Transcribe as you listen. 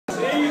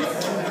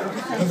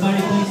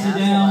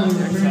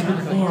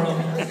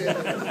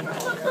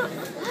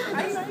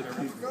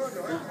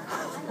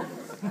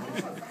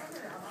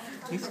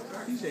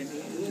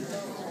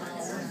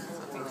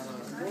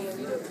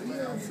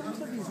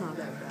Somebody's not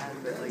that bad,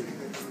 but like,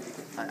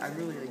 I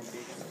really like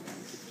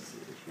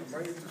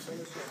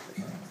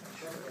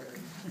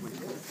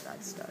that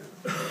stuff.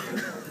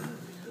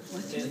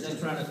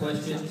 Next round of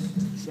questions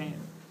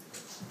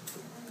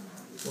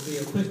will be a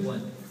quick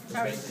one.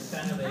 It's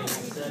kind of a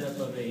setup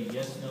of a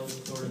yes/no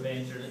sort of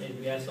answer. And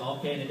we ask all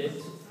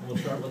candidates, and we'll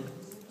start with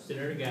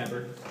Senator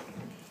Gabbard.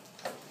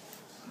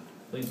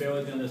 Please bear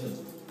with me on this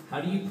one. How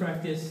do you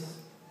practice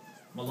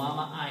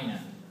Malama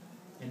Aina,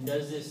 and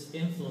does this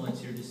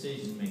influence your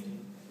decision making?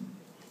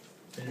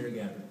 Senator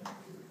Gabbard.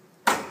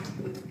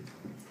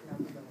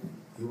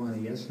 You want a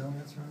yes/no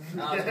answer on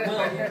that? Well,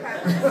 how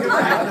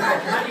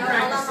do you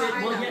practice it?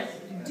 Well, yeah.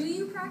 Do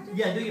you practice?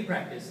 Yeah, do you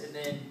practice, and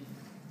then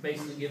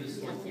basically give us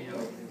like, you know,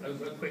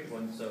 a quick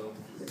one. So.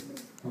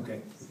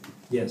 Okay.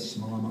 Yes,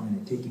 Malama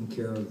Aina, taking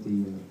care of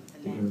the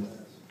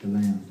earth, the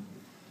land.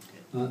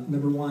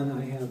 Number one,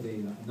 I have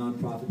a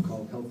nonprofit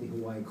called Healthy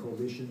Hawaii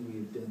Coalition. We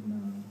have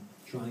been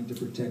trying to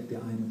protect the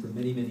Aina for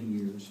many, many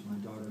years. My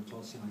daughter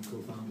Tulsi and I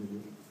co-founded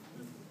it.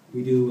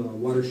 We do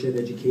watershed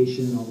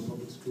education in all the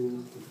public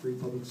schools, the free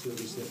public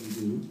service that we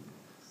do.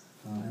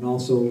 And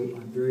also,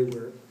 I'm very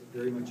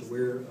much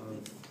aware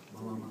of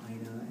Malama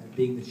Aina and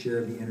being the chair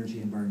of the Energy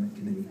Environment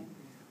Committee.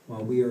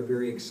 While we are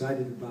very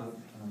excited about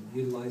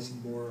utilizing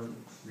more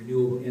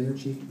renewable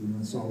energy, we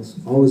must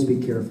always be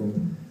careful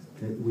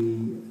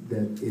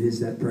that it is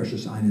that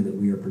precious Aina that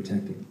we are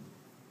protecting.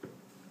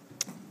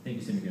 Thank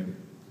you, Senator Gabbard.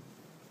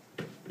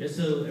 Just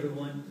so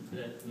everyone,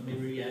 let me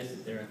re-ask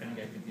it there. I kind of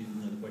got confused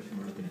with another question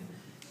we're looking at.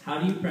 How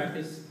do you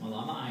practice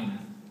Malama Aina?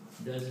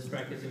 Does this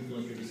practice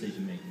influence your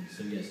decision making?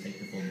 So yes, take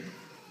the full.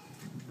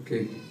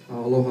 Okay,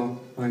 aloha.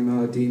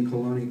 I'm Dean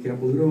Kalani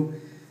Capelouto,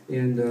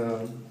 and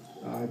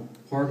I'm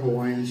part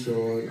Hawaiian,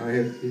 so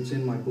it's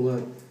in my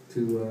blood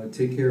to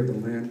take care of the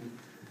land.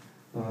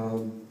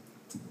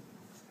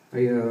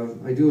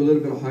 I do a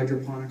little bit of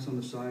hydroponics on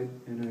the side,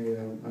 and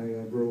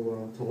I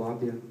grow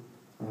tilapia.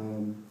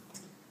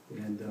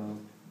 And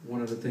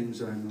one of the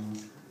things I'm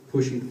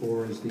pushing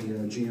for is the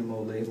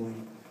GMO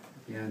labeling,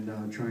 and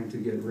trying to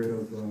get rid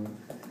of,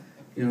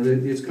 you know,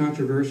 it's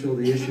controversial,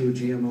 the issue of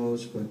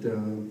GMOs, but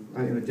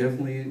I am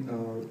definitely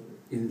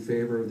in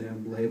favor of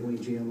them labeling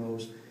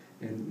GMOs,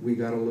 and we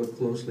got to look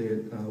closely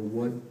at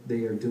what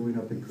they are doing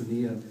up in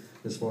Kunia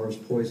as far as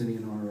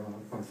poisoning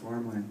our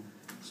farmland.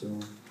 So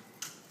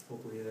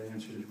hopefully that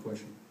answers your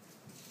question.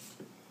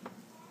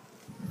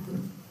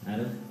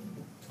 Adam?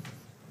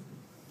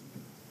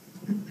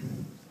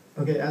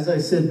 Okay, as I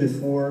said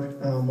before,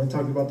 when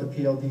talking about the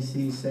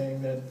PLDC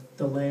saying that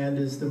the land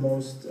is the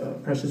most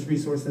precious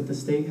resource that the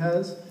state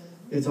has,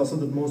 it's also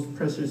the most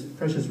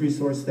precious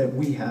resource that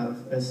we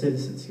have as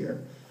citizens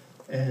here.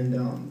 And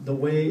the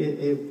way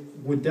it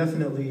would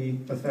definitely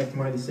affect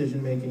my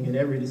decision making in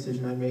every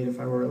decision I made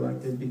if I were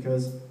elected,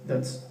 because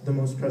that's the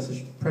most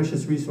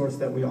precious resource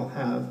that we all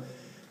have.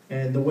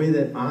 And the way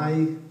that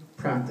I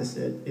practice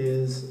it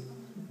is,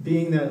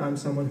 being that I'm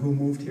someone who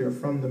moved here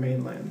from the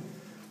mainland,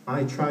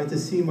 I try to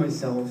see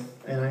myself,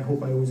 and I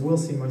hope I always will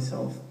see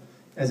myself,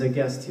 as a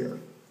guest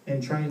here,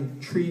 and try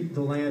and treat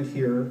the land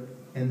here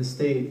and the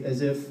state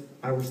as if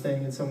I were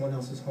staying in someone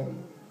else's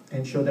home,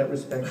 and show that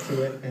respect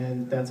to it,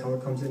 and that's how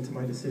it comes into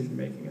my decision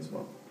making as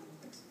well.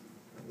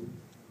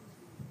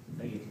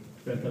 Thank you.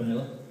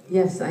 Camilla?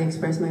 Yes, I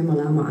express my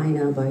Malama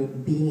Aina by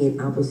being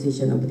in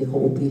opposition of the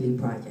Ho'opili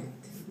project.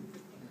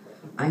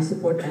 I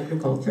support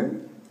agriculture.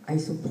 I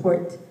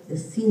support the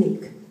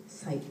scenic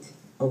site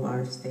of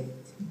our state.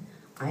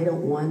 I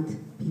don't want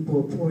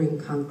people pouring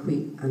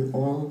concrete on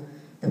all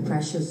the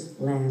precious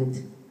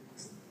land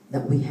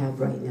that we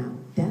have right now.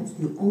 That's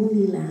the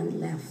only land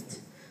left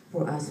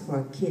for us, for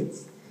our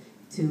kids,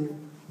 to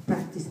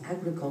practice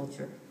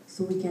agriculture,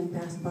 so we can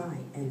pass by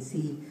and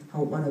see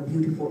what a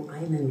beautiful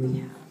island we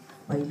have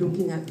by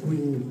looking at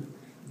green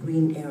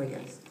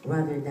areas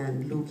rather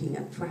than looking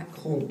at tract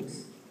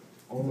homes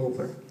all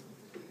over.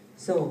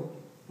 So,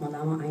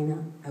 Malama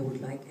Aina, I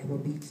would like Ewa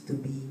Beach to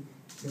be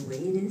the way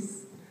it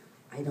is.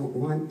 I don't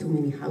want too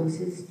many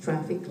houses,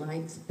 traffic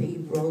lights,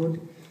 paved road,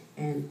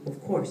 and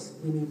of course,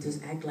 we need those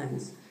ag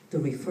lands to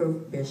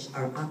refurbish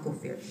our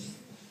aquifers.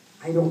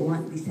 I don't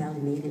want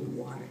desalinated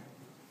water.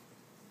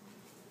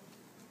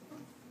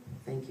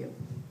 Thank you.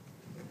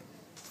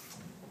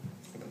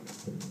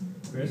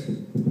 Chris?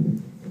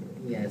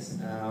 Yes,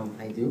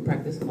 I do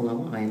practice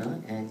Malama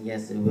Aina, and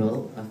yes, it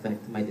will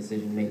affect my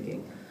decision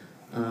making.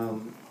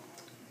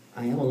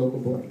 I am a local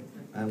boy.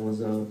 I was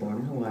born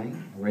in Hawaii,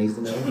 raised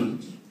in Ewa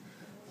Beach.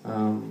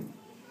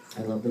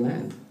 I love the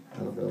land.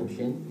 I love the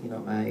ocean. You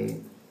know, I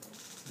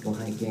go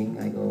hiking,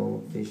 I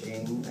go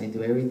fishing, I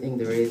do everything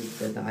there is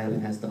that the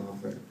island has to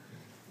offer.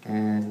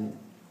 And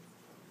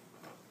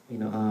you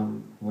know,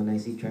 when I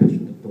see trash,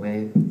 the way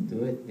I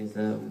do it is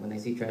when I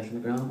see trash on the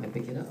ground, I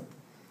pick it up.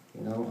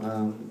 You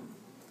know,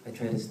 I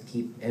try to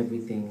keep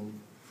everything.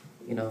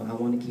 You know, I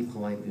want to keep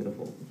Hawaii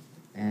beautiful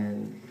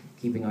and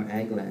keeping our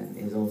ag land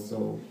is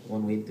also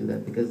one way to do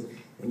that. Because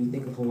when you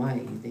think of Hawaii,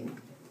 you think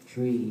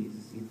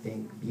trees, you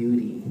think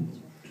beauty,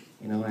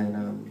 you know,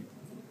 and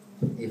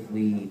if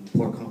we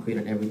pour concrete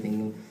on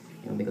everything,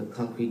 you know, make a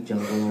concrete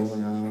jungle,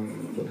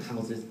 put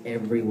houses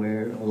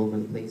everywhere, all over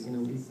the place, you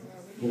know,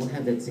 we won't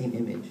have that same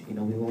image, you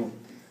know, we won't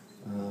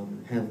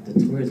have the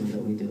tourism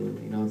that we do,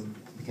 you know,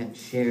 we can't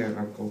share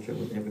our culture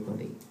with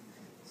everybody.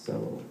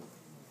 So,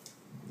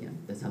 yeah,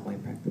 that's how I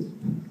practice.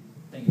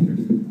 Thank you, Chris.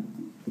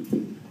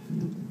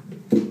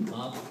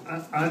 Bob?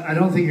 I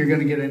don't think you're going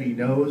to get any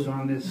no's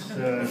on this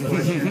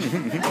question.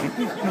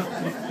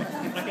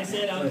 Like I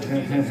said, I was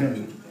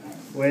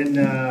When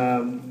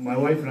my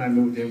wife and I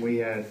moved in, we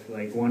had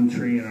like one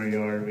tree in our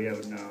yard. We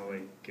have now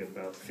like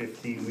about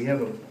 15. We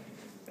have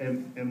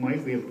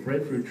we have a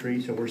breadfruit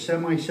tree, so we're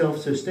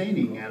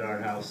semi-self-sustaining at our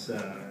house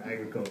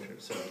agriculture.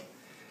 So,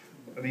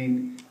 I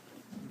mean,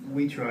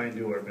 we try and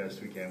do our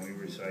best we can. We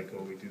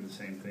recycle. We do the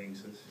same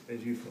things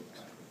as you folks.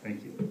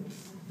 Thank you.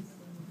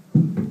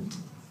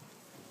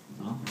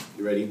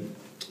 You ready?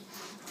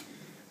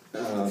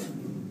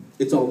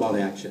 It's all about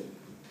action.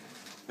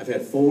 I've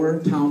had 4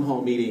 town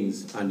hall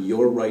meetings on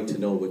your right to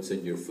know what's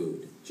in your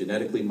food.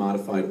 Genetically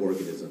modified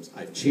organisms.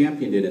 I've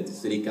championed it at the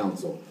city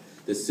council.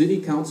 The city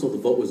council, the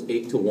vote was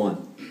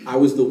 8-1. I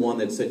was the one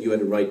that said you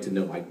had a right to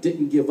know. I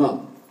didn't give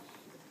up.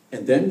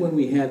 And then when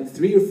we had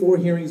 3 or 4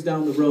 hearings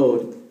down the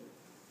road,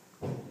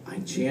 I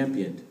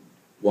championed.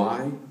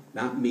 Why?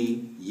 Not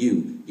me,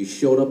 you. You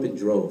showed up in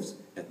droves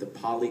at the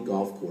Poly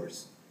Golf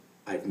Course.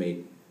 I've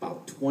made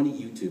about 20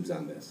 YouTubes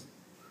on this.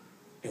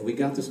 And we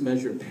got this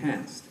measure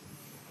passed.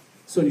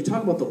 So when you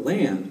talk about the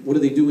land, what are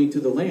they doing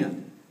to the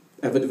land?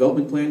 I have a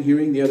development plan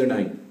hearing the other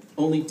night.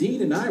 Only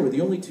Dean and I were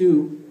the only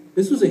 2.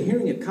 This was a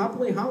hearing at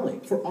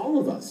Kapolei for all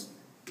of us.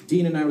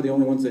 Dean and I were the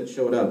only ones that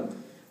showed up.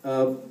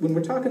 When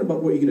we're talking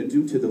about what you're going to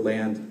do to the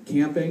land,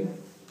 camping,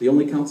 the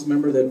only council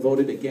member that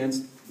voted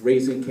against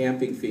raising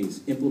camping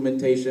fees,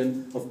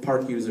 implementation of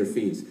park user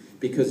fees,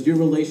 because your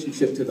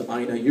relationship to the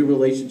INA, your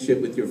relationship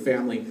with your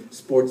family,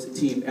 sports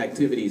team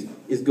activities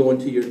is going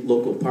to your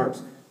local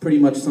parks. Pretty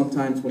much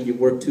sometimes when you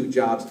work 2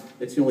 jobs,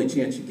 it's the only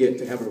chance you get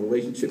to have a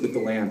relationship with the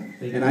land.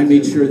 And I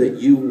made sure that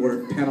you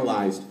weren't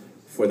penalized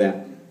for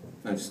that.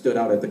 And I've stood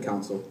out at the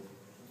council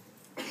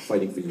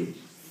fighting for you.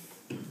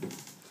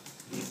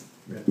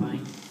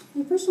 Pine?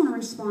 I first want to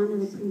respond to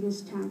the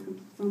previous attack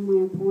from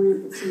my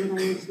opponent that said that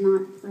I was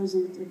not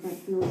present at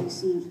that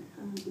PLDC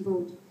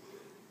vote.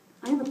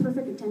 I have a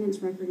perfect attendance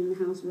record in the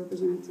House of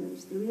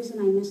Representatives. The reason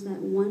I missed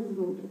that one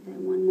vote at that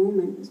one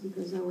moment is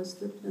because I was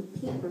slipped a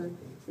paper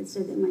that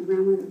said that my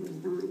grandmother was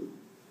dying.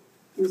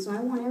 And so I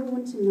want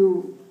everyone to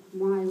know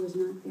why I was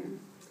not there.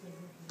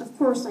 Of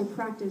course, I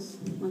practice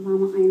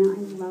Malama Aina.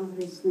 I love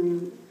this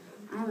land.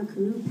 I am a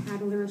canoe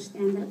paddler, a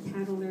stand-up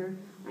paddler.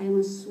 I am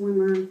a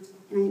swimmer, and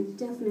I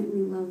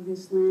definitely love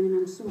this land, and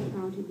I'm so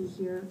proud to be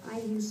here. I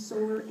use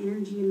solar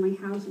energy in my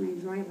house, and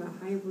I drive a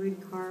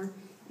hybrid car,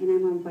 and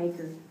I'm a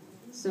biker.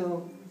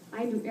 So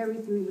I do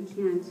everything we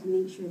can to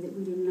make sure that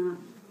we do not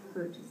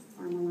hurt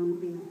our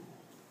Malama Aina.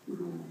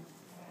 Mahalo.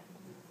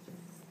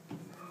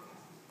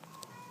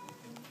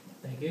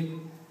 Thank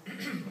you.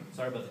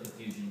 Sorry about the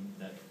confusion,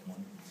 that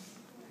one.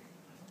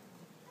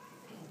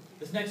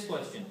 This next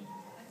question,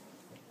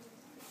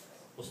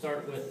 we'll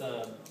start with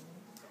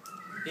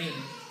Dean,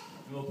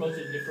 and we'll approach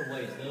it in different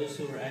ways. Those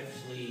who are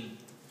actually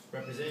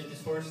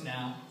representatives for us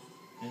now,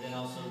 and then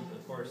also,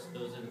 of course,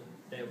 those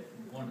that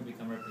want to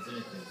become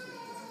representatives.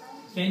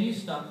 Can you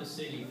stop the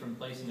city from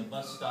placing a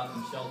bus stop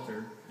and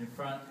shelter in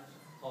front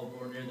of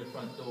or near the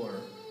front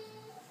door?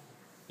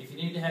 If you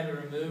need to have it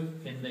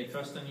removed, can they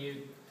trust on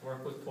you to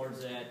work with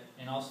towards that?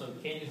 And also,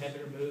 can you have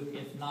it removed?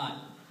 If not,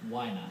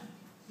 why not?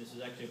 This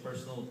is actually a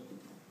personal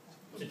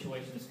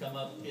situation that's come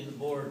up in the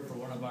board for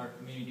one of our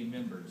community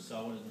members. So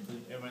I wanted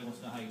to, everybody wants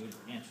to know how you would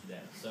answer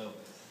that. So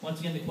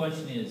once again, the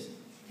question is,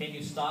 can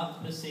you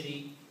stop the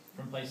city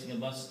from placing a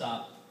bus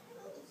stop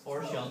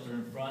or shelter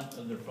in front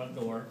of their front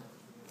door?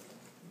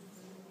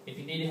 If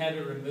you need to have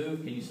it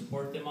removed, can you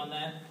support them on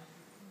that?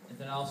 And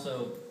then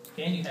also,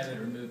 can you have it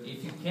removed?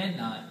 If you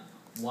cannot,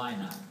 why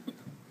not?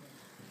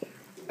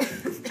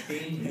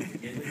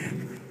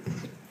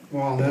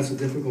 Well, that's a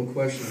difficult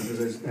question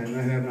because I'm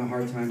having a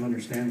hard time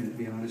understanding it, to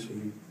be honest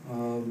with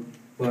you.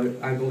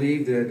 But I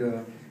believe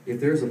that if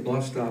there's a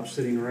bus stop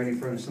sitting right in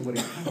front of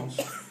somebody's house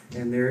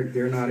and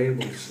they're not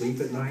able to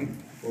sleep at night,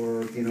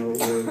 or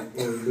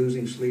or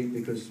losing sleep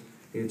because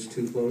it's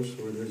too close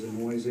or there's a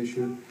noise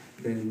issue,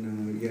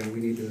 then yeah, we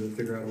need to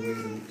figure out a way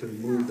to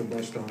move the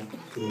bus stop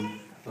to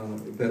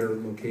a better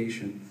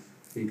location,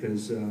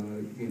 because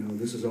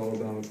this is all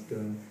about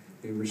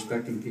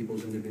respecting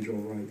people's individual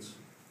rights.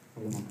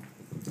 Alone.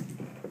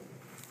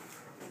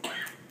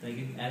 Thank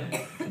you. Adam?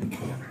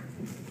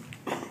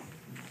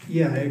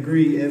 Yeah, I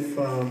agree. If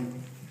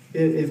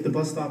the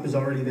bus stop is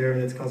already there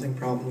and it's causing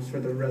problems for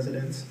the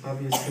residents,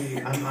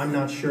 obviously, I'm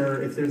not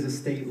sure if there's a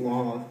state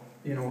law,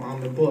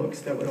 on the books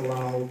that would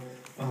allow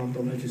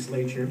the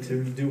legislature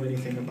to do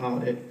anything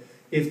about it.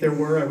 If there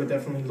were, I would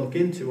definitely look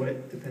into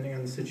it, depending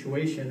on the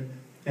situation.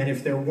 And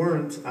if there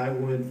weren't, I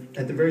would,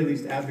 at the very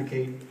least,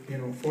 advocate,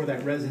 for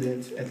that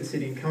resident at the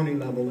city and county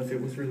level if it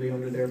was really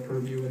under their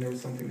purview and there was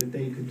something that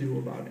they could do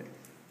about it.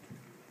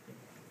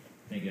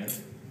 Thank you.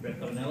 Rep.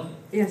 Coronella?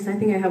 Yes, I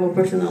think I have a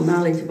personal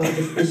knowledge about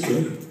this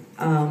issue.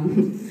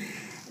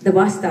 The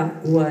bus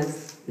stop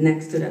was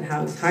next to that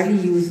house, hardly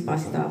used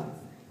bus stop.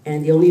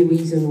 And the only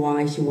reason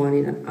why she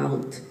wanted it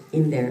out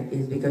in there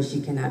is because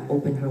she cannot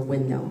open her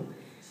window.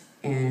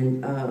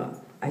 And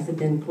I said,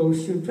 then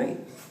close your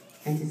drapes.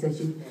 And she said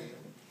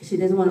she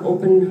doesn't want to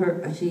open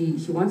her, she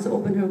wants to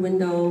open her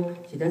window,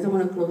 she doesn't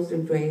want to close her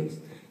drapes,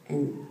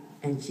 and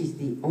she's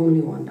the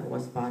only one that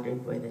was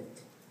bothered with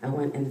it. I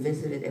went and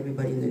visited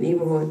everybody in the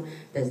neighborhood.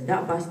 Does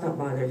that bus stop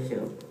bother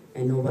you?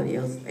 And nobody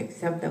else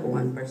except that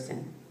one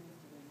person.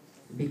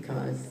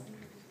 Because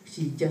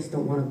she just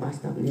don't want a bus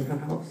stop near her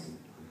house.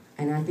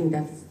 And I think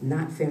that's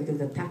not fair to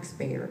the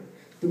taxpayer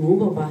to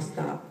move a bus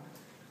stop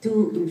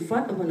to in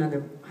front of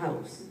another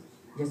house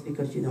just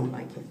because you don't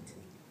like it.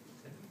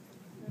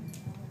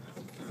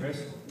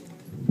 Chris?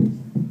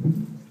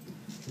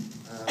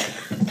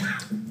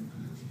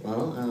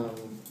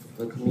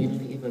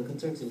 If a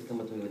concerned citizen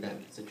come up to me with that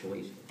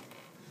situation,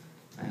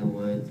 I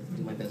would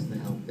do my best to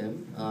help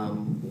them,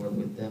 work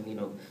with them.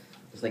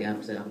 Just like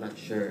Adam said, I'm not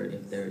sure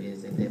if there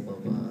is a type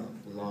of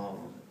law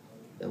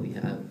that we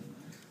have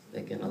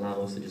that can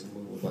allow us to just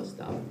move a bus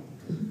stop.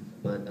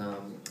 But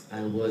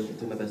I would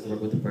do my best to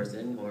work with the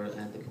person or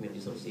at the community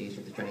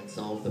association to try and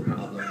solve the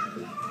problem,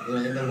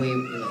 in a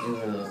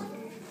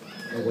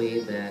way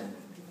that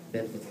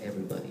benefits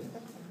everybody.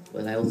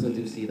 But I also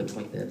do see the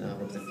point that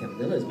Representative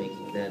Capelouto is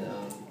making, that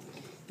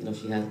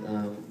she has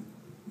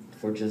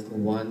for just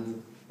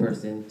one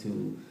person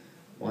to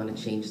want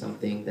to change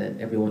something that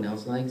everyone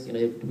else likes.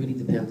 It really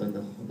depends on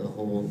the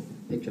whole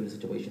picture of the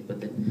situation. But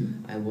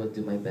then I would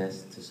do my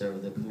best to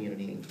serve the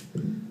community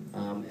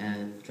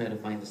and try to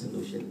find a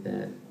solution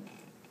that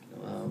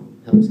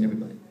helps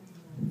everybody.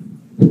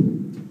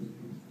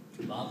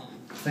 Bob?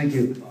 Thank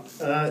you.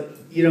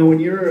 When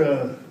you're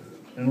an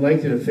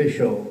elected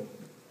official,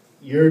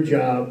 your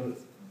job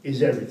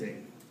is everything.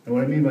 And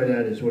what I mean by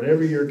that is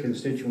whatever your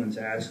constituents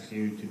ask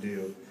you to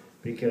do,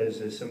 because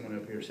as someone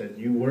up here said,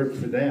 you work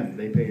for them,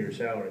 they pay your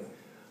salary.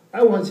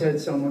 I once had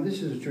someone,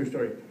 this is a true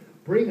story,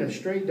 bring a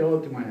stray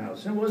dog to my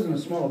house. And it wasn't a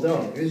small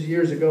dog. This is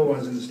years ago when I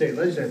was in the state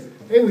legislature.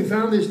 Hey, we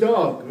found this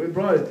dog. We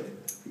brought it.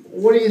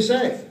 What do you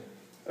say?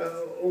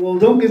 Well,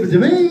 don't give it to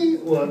me.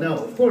 Well, no,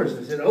 of course.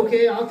 I said,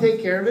 okay, I'll take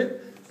care of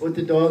it. Put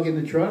the dog in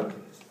the truck,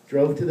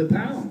 drove to the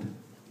pound.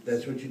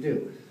 That's what you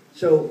do.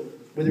 So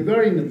with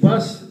regarding the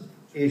bus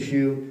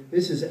issue,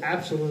 this is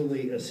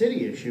absolutely a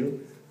city issue,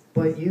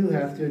 but you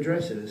have to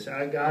address it.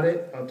 I got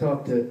it. I'll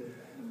talk to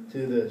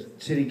the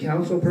city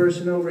council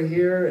person over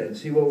here and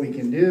see what we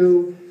can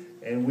do,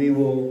 and we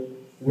will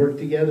work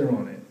together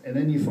on it. And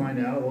then you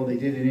find out, well, they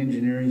did an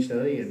engineering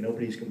study and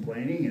nobody's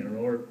complaining,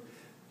 or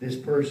this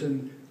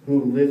person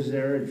who lives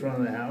there in front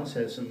of the house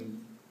has some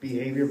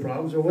behavior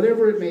problems, or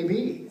whatever it may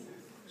be.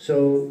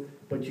 So,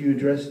 but you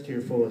address it to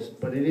your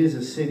fullest. But it is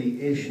a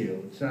city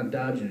issue. It's not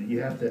dodging it.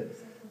 You have to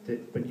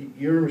but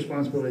your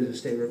responsibility as a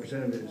state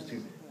representative is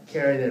to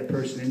carry that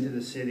person into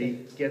the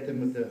city, get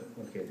them with the,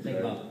 okay.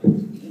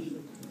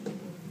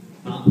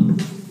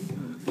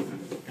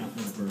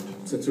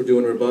 Since we're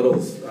doing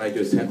rebuttals, I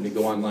just happened to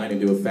go online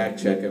and do a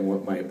fact check on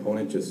what my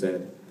opponent just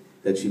said,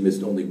 that she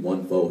missed only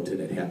one vote,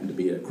 and it happened to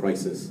be a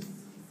crisis.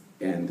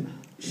 And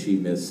she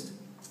missed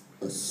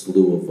a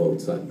slew of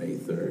votes on May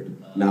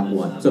 3rd, not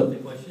one. So,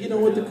 you know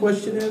what the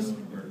question is?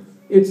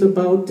 It's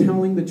about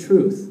telling the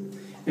truth.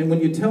 And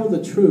when you tell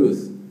the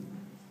truth,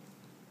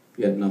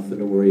 you have nothing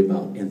to worry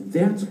about. And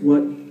that's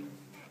what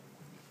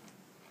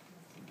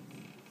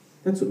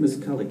Ms.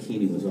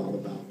 Kalakini was all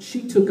about.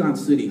 She took on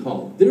City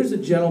Hall. There's a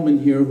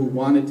gentleman here who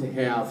wanted to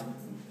have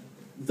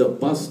the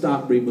bus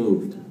stop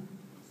removed.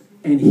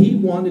 And he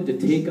wanted to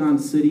take on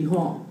City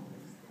Hall.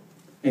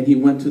 And he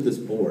went to this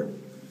board,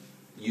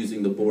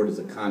 using the board as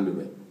a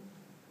conduit.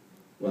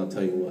 Well, I'll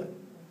tell you what.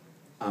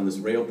 On this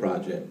rail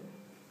project,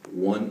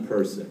 one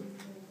person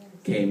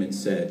came and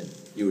said,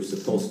 you were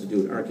supposed to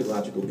do an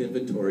archaeological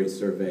inventory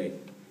survey,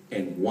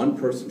 and one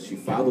person, she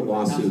filed a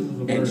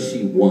lawsuit, and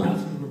she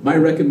won. My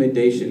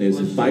recommendation is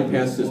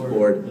bypass this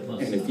board,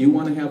 and if you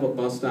want to have a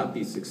bus stop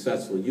be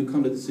successful, you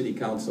come to the city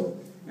council,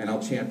 and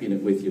I'll champion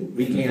it with you.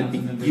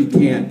 You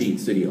can't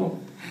beat City Hall.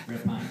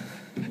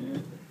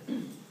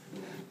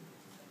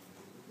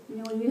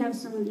 When you have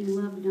someone you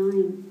love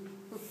dying,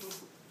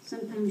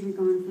 sometimes you're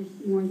gone for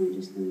more than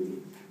just a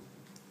minute.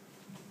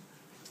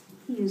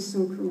 He is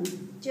so cruel.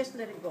 Just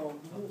let it go.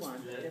 Move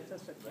on.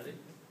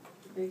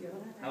 There you go.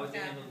 How would you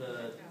handle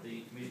the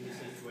community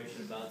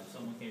situation about if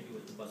someone came to you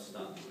with the bus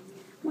stop?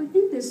 Well, I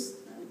think this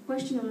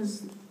question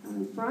was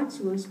brought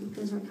to us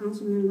because our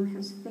council member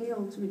has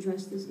failed to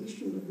address this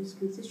issue with his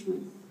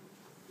constituent.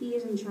 He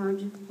is in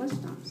charge of bus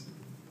stops.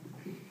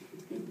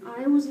 If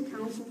I was a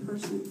council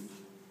person,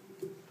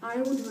 I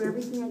will do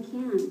everything I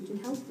can to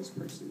help this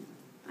person.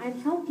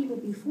 I've helped people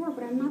before,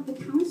 but I'm not the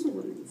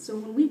councilwoman. So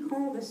when we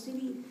call the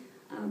city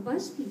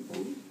bus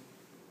people,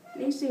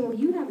 They say, well,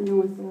 you have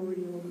no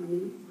authority over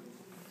me.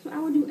 So I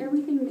will do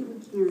everything that we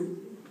can.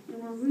 And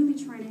we're really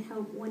trying to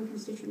help one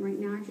constituent right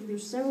now. Actually,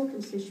 there's several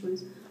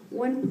constituents.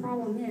 One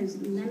problem is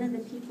none of the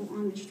people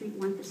on the street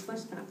want this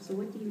bus stop. So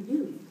what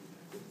do?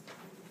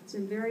 It's a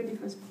very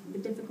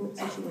difficult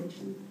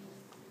situation.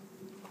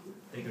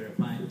 Thank you,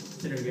 Pine.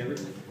 Senator Gabbard.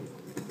 I'd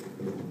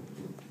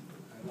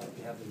like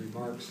to have the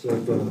remarks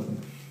of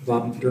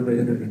Bob McDermott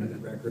entered into the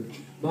record.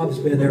 Bob's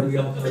been there, we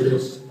all know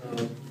this.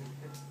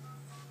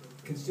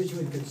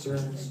 Constituent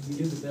concerns, you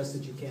do the best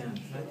that you can.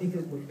 And I think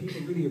that what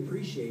people really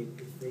appreciate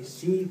is they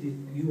see that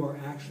you are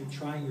actually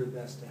trying your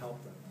best to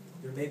help them.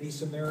 There may be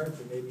some merit,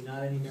 there may be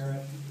not any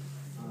merit.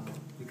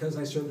 Because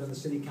I served on the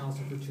city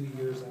council for 2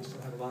 years, I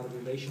still have a lot of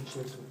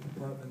relationships with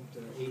department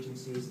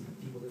agencies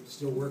and people that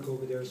still work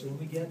over there. So when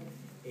we get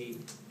a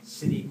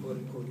city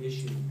quote-unquote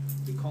issue,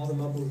 we call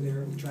them up over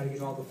there, we try to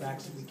get all the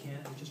facts that we can,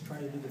 and just try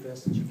to do the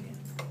best that you can.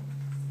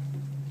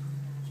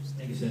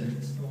 Thank you, Senator.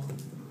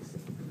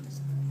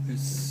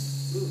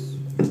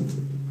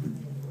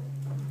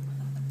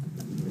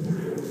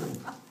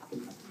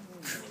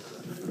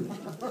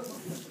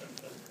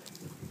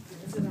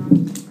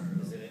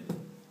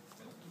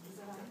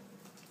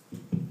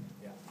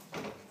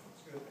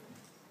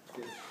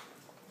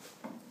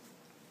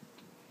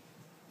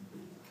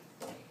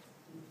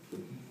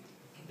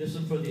 This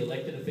one for the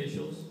elected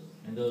officials,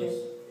 and those,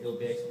 it'll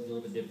be actually a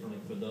little bit differently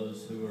for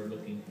those who are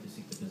looking to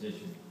seek the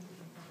position.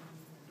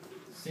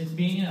 Since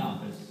being in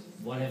office,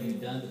 what have you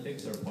done to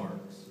fix our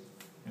parks?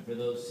 And for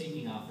those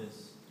seeking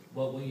office,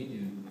 what will you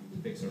do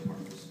to fix our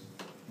parks?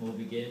 We'll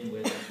begin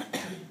with...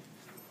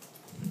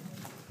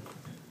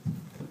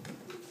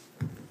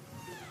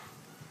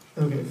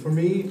 Okay, for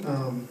me,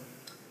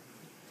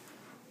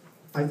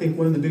 I think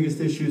one of the biggest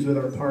issues with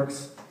our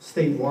parks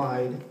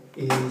statewide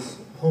is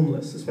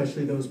homeless,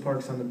 especially those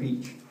parks on the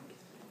beach.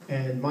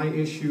 And my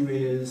issue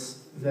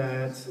is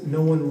that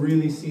no one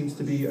really seems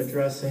to be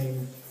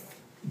addressing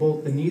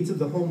both the needs of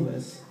the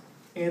homeless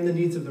and the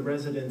needs of the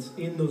residents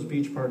in those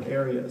beach park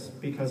areas,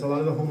 because a lot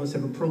of the homeless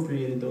have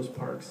appropriated those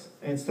parks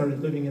and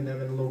started living in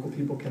them, and local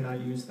people cannot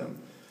use them.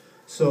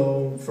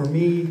 So for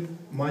me,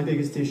 my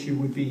biggest issue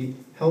would be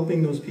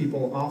helping those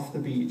people off the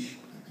beach.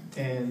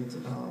 And,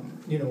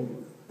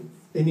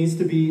 it needs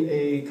to be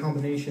a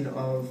combination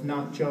of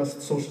not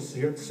just social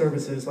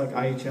services like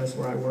IHS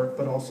where I work,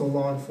 but also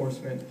law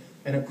enforcement,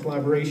 and a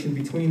collaboration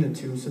between the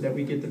two so that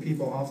we get the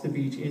people off the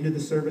beach into the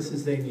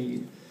services they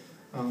need,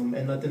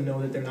 and let them know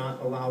that they're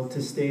not allowed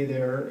to stay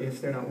there if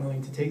they're not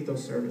willing to take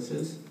those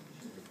services.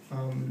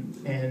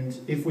 And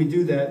if we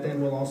do that, then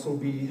we'll also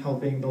be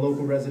helping the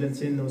local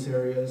residents in those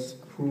areas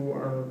who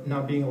are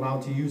not being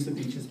allowed to use the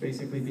beaches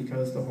basically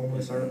because the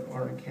homeless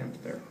are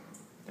encamped there.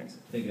 Thanks.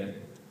 Thank you.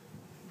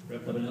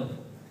 Rep. Lebanel.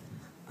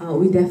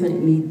 We definitely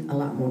need a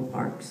lot more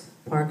parks.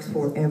 Parks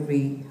for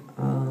every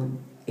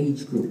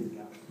age group.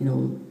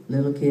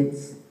 Little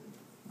kids,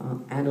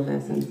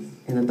 adolescents,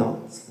 and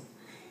adults.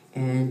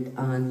 And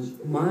on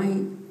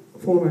my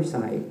former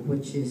side,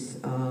 which is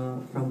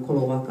from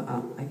Kolowaka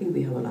up, I think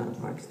we have a lot of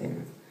parks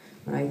there.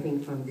 But I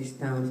think from this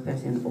town,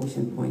 especially in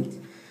Ocean Point,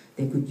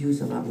 they could use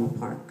a lot more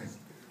park.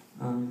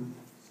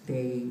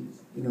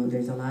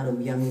 There's a lot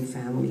of young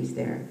families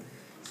there.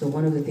 So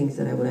one of the things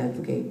that I would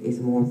advocate is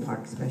more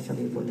parks,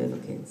 especially for little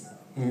kids.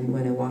 And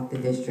when I walked the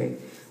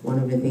district, one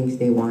of the things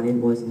they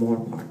wanted was more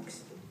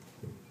parks.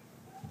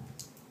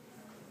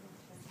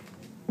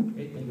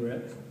 Okay, thank you,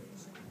 Rep.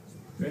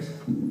 Chris?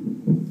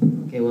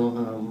 Okay, well,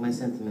 my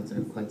sentiments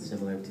are quite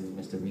similar to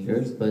Mr.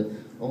 Reeder's, but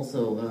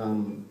also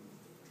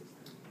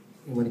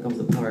when it comes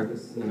to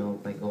parks,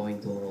 by going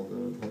to all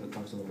the public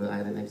parks all over the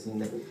island, I've seen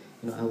that,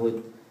 I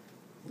would,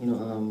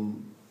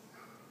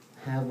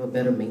 have a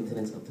better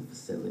maintenance of the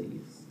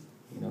facilities.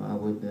 I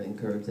would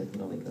encourage that,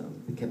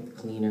 be kept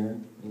cleaner,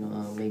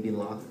 maybe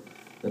lock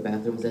the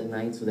bathrooms at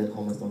night so that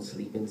homeless don't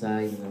sleep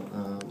inside,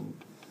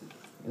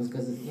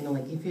 because, if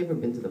you've ever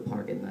been to the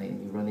park at night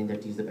and you run in there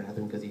to use the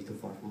bathroom because you're too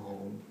far from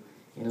home,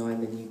 and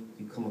then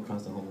you come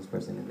across a homeless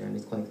person in there and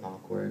it's quite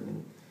awkward,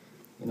 and,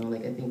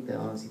 I think that, I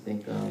honestly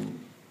think,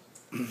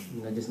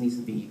 just needs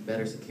to be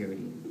better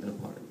security in a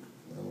park.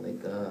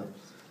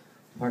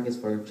 Park is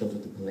for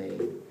children to play,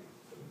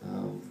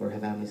 for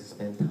families to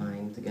spend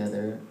time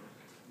together,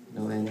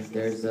 and if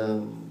there's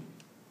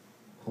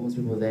homeless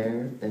people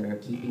there that are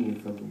keeping you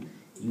from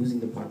using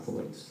the park for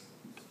what it's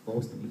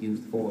supposed to be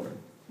used for,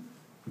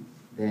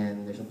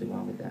 then there's something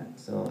wrong with that.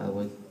 So I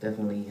would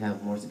definitely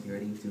have more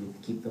security to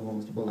keep the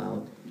homeless people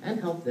out and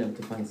help them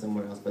to find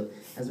somewhere else. But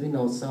as we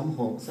know, some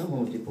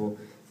homeless people,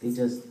 they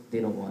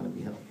don't want to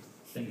be helped.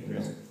 Thank you,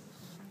 Chris.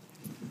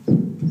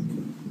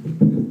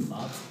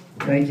 Bob?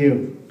 Thank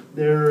you.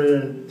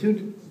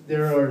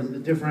 There are the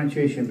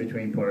differentiation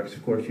between parks.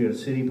 Of course, you have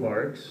city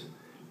parks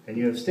and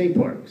you have state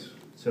parks.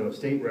 So a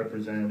state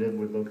representative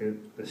would look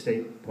at the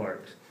state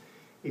parks.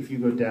 If you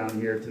go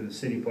down here to the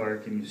city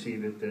park and you see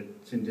that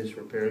it's in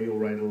disrepair, you'll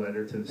write a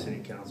letter to the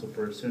city council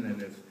person, and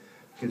if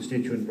a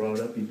constituent brought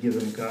it up, you give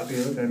them a copy.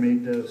 Look, I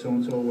made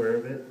so-and-so aware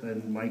of it,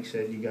 and Mike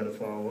said you got to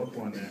follow up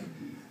on that.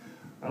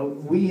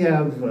 We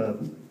have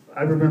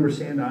I remember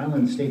Sand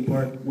Island State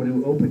Park, when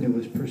it opened, it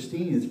was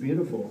pristine, it's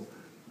beautiful.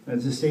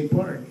 It's a state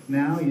park.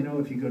 Now, you know,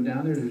 if you go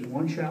down there, there's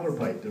one shower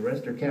pipe, the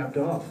rest are capped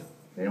off.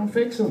 They don't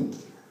fix them.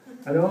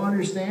 I don't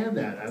understand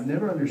that. I've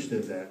never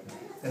understood that.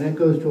 And that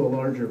goes to a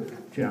larger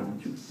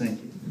challenge.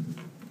 Thank you.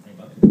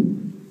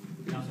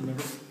 Council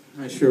member?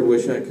 I sure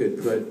wish I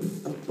could put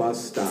a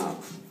bus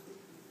stop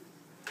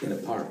in a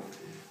park.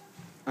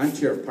 I'm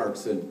chair of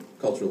Parks and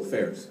Cultural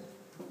Affairs.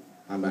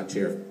 I'm not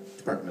chair of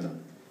Department of,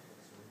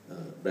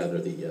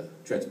 the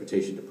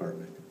Transportation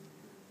Department.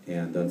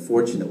 And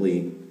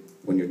unfortunately,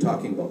 when you're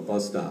talking about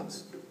bus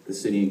stops, the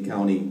city and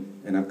county,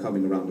 and I'm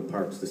coming around to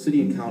parks, the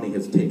city and county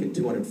has taken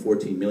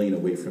 $214 million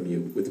away from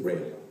you with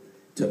rail.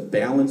 To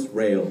balance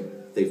rail,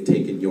 they've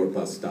taken your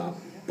bus stop,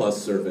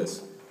 bus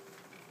service.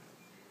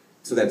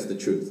 So that's the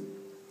truth.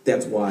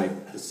 That's why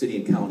the city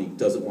and county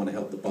doesn't want to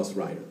help the bus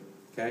rider,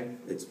 okay?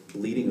 It's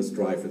bleeding us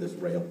dry for this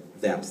rail.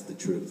 That's the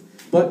truth.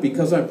 But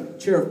because I'm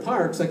chair of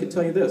parks, I can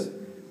tell you this.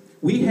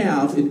 We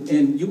have,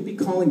 and you'll be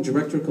calling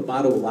Director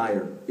Capelouto a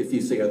liar if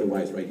you say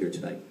otherwise right here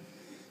tonight.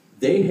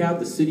 They have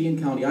the city and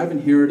county. I've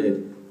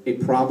inherited a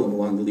problem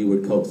along the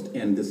Leeward Coast,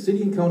 and the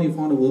city and county of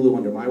Honolulu,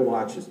 under my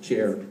watch as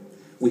chair,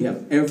 we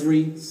have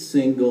every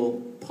single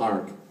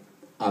park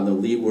on the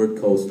Leeward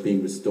Coast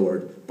being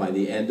restored by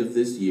the end of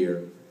this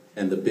year,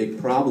 and the big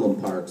problem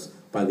parks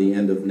by the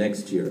end of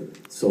next year.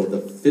 So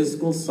the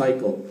fiscal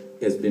cycle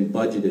has been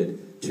budgeted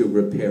to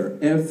repair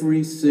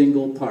every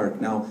single park.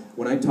 Now,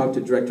 when I talked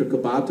to Director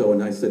Capelouto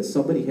and I said,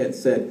 somebody had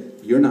said,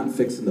 you're not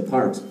fixing the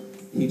parks,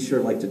 he'd sure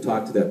like to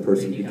talk to that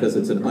person because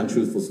it's an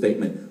untruthful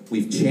statement.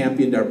 We've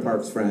championed our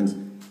parks, friends,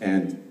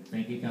 and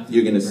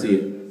you're going to see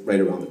it right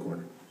around the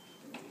corner.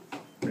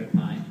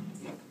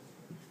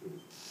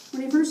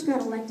 When I first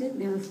got elected,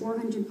 there were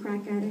 400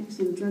 crack addicts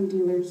and drug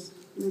dealers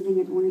living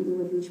at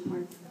Honolulu Beach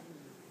Park.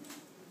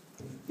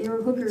 There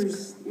were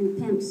hookers and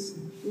pimps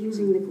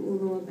using the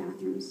Ku'uloa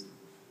bathrooms.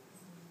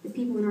 The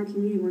people in our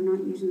community were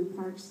not using the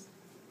parks.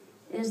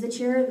 As the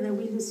chair of the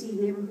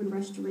Ewa Neighborhood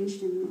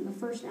Restoration, the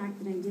first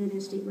act that I did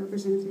as state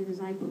representative is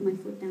I put my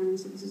foot down and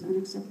said, this is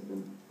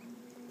unacceptable.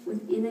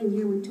 Within a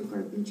year, we took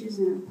our beaches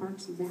and our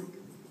parks back.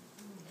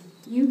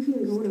 You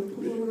can go to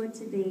Ku'uloa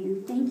today,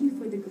 and thank you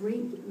for the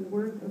great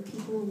work of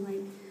people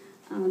like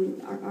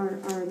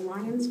our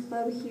Lions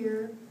Club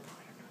here.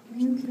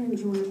 You can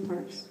enjoy the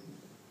parks.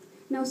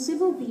 Now,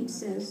 Civil Beat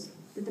says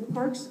that the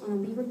parks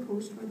on the Leeward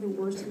Coast are the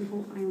worst in the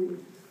whole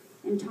island.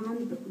 And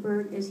Tom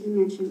Berg, as he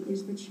mentioned,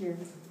 is the chair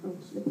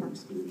of the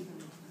Parks Committee.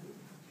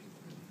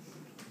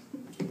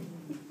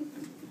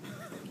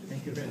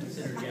 Thank you,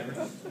 Senator Gabbard.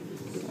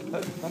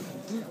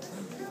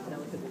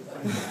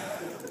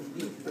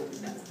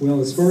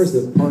 Well, as far as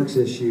the parks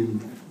issue,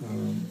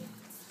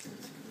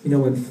 you know,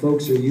 when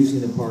folks are using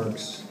the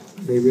parks,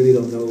 they really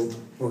don't know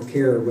or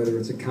care whether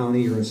it's a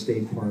county or a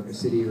state park, a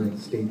city or a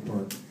state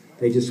park.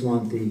 They just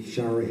want the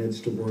shower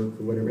heads to work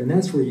or whatever, and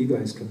that's where you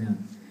guys come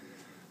in.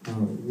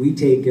 We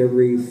take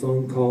every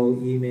phone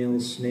call, email,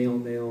 snail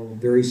mail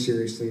very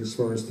seriously as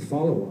far as the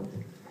follow-up.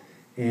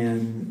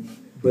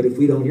 But if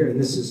we don't hear, and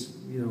this is,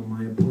 you know,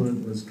 my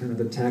opponent was kind of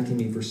attacking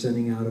me for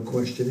sending out a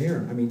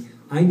questionnaire. I mean,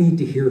 I need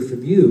to hear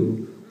from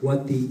you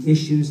what the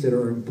issues that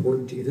are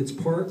important to you. If it's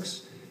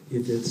parks,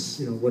 if it's,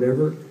 you know,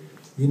 whatever,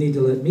 you need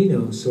to let me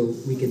know so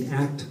we can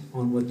act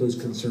on what those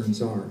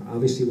concerns are.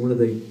 Obviously, one of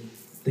the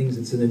things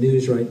that's in the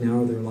news right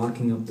now, they're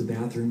locking up the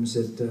bathrooms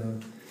at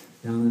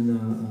down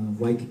in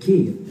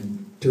Waikiki,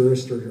 and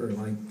tourists are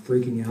like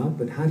freaking out,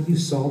 but how do you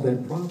solve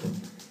that problem?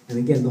 And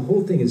again, the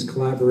whole thing is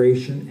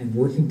collaboration and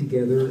working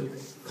together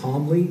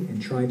calmly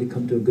and trying to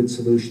come to a good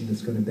solution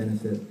that's going to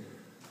benefit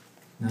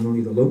not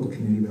only the local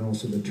community, but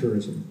also the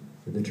tourism,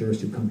 or the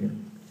tourists who come here.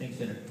 Thanks,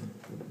 Senator.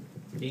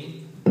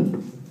 Dean?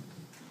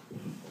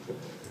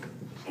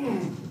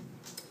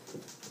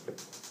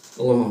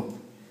 Aloha.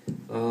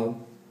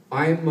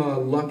 I'm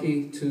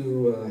lucky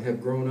to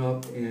have grown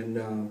up and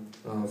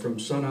from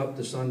sun up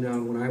to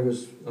sundown. When I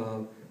was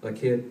a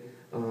kid,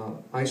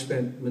 I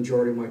spent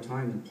majority of my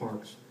time in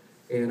parks.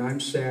 And I'm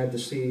sad to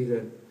see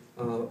that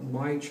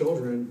my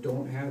children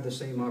don't have the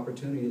same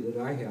opportunity that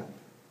I had.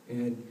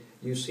 And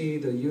you see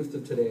the youth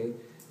of today,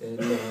 and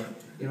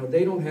you know,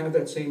 they don't have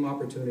that same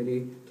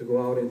opportunity to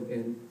go out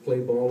and play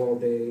ball all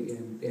day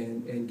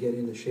and get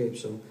into shape.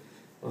 So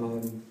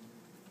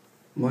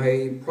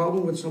my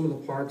problem with some of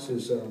the parks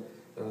is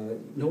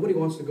nobody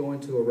wants to go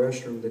into a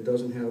restroom that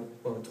doesn't have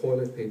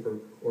toilet paper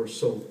or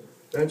soap.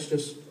 That's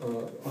just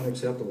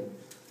unacceptable.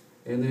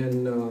 And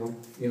then,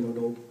 you know,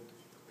 no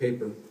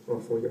paper or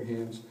for your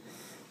hands.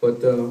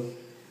 But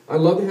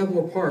I'd love to have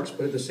more parks,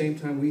 but at the same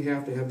time, we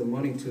have to have the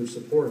money to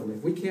support them.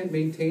 If we can't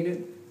maintain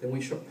it, then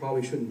we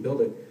probably shouldn't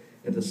build it.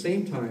 At the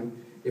same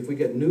time, if we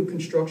get new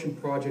construction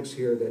projects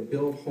here that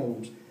build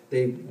homes,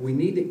 we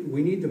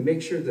need to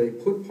make sure they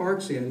put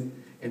parks in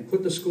and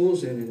put the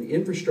schools in and the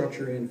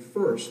infrastructure in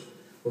first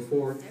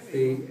before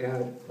they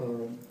add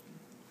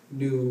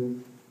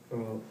new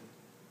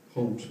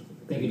homes.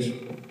 Thank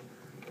you.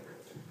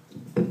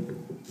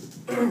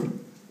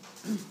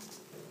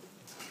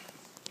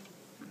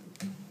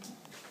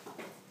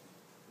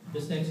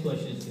 This next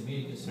question is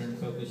community concern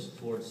focused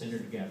towards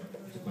Senator Gabbard.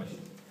 Here's a question.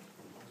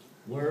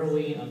 Where are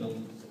we on the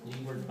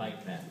Leeward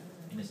bike path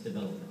and its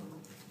development?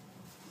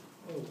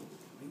 Oh,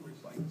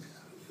 Leeward bike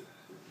path.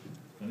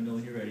 Let me know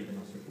when you're ready, then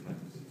I'll start the time.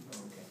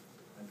 Okay,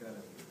 I've got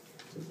it.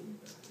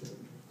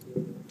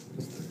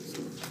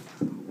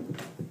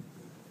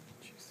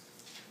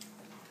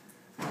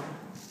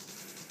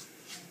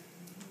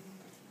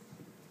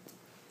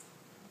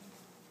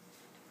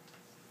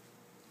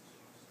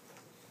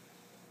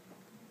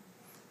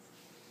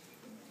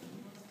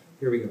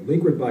 Here we go,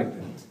 Leeward Bike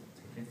Path.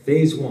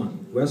 Phase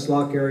 1, West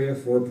Lock area,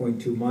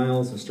 4.2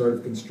 miles. The start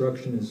of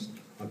construction is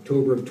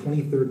October of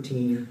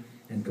 2013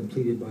 and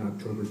completed by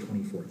October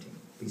 2014.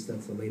 At least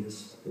that's the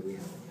latest that we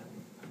have.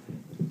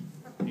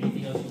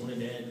 Anything else you wanted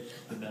to add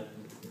about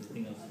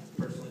anything else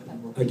personally?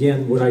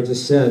 Again, what I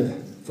just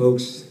said,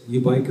 folks,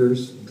 you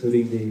bikers,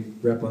 including the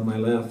rep on my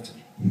left,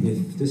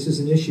 if this is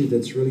an issue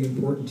that's really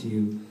important to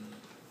you,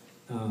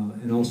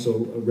 and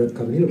also Rep.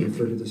 Capelouto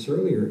referred to this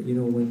earlier, you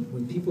know,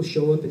 when people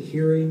show up at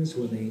hearings,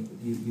 when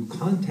you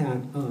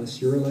contact us,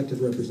 your elected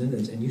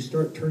representatives, and you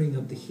start turning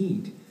up the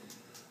heat,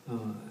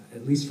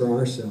 at least for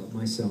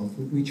myself,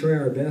 we try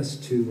our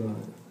best to,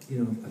 you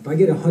know, if I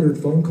get 100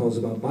 phone calls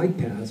about bike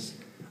paths,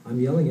 I'm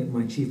yelling at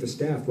my chief of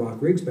staff, Rock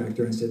Riggs, back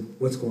there and said,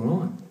 what's going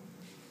on?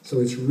 So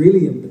it's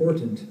really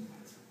important.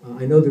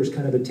 I know there's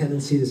kind of a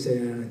tendency to say,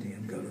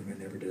 damn,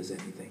 government never does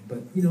anything.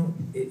 But, you know,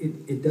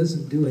 it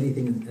doesn't do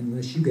anything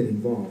unless you get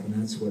involved,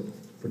 and that's what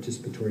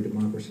participatory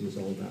democracy is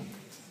all about.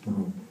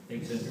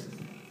 Thanks, Senator.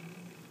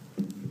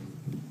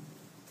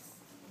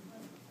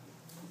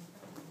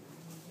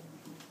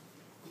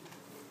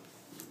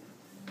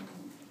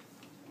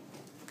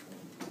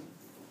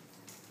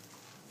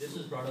 This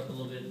was brought up a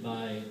little bit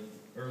by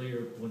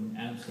earlier when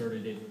Adam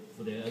started it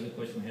for the other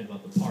question we had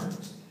about the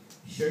parks.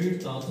 Share your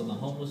thoughts on the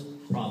homeless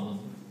problem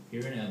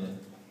here in Ewa,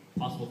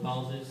 possible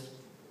causes,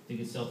 think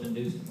it's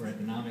self-induced or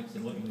economics,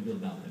 and what you would do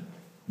about them.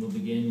 We'll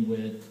begin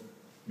with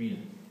Rita.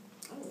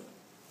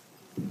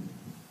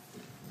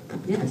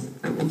 Yes,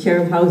 I'm the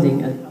chair of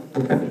housing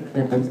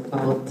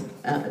about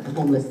the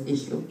homeless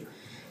issue.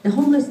 The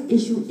homeless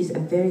issue is a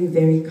very,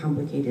 very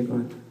complicated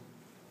one.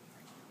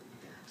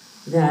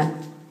 That,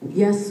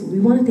 yes, we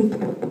want to take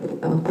care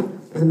of,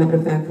 as a matter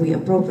of fact, we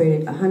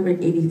appropriated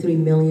 $183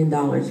 million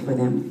for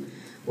them.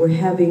 We're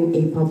having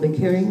a public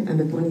hearing on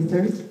the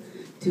 23rd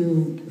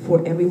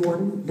for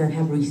everyone that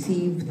have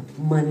received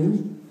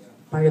money,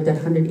 part of that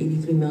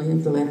 $183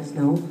 million, to let us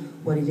know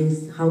what it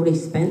is, how they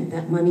spent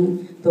that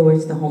money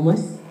towards the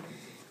homeless.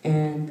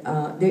 And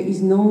there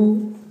is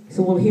no,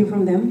 so we'll hear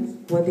from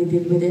them what they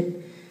did with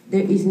it.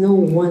 There is no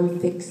one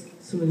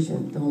fixed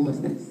solution to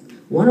homelessness.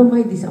 One of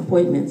my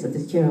disappointments as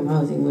the chair of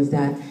housing was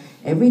that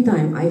every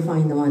time I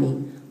find the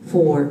money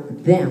for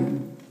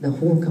them, the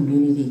whole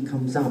community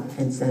comes up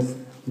and says,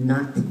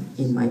 not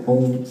in my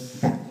own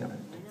backyard.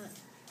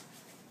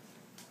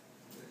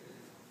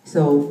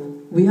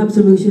 So we have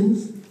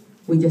solutions.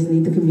 We just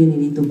need the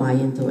community to buy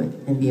into it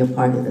and be a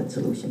part of that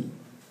solution.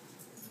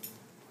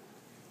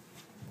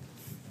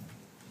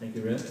 Thank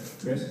you, Rep.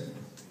 Chris?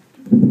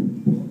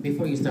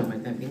 Before you start my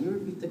time, can you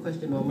repeat the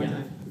question one more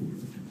time?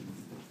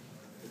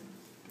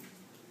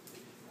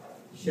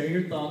 Share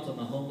your thoughts on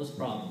the homeless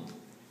problem,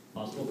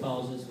 possible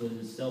causes, whether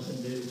it's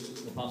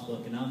self-induced, the possible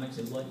economics,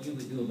 and what you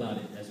would do about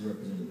it as a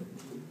representative.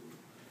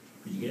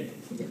 Did you get it?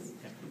 Yes.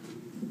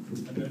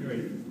 Okay. I'm doing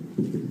great.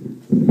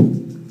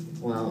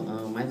 Well,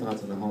 my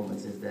thoughts on the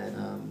homeless is that,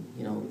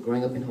 you know,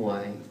 growing up in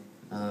Hawaii,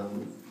 I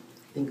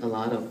think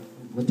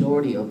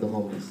majority of the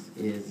homeless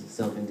is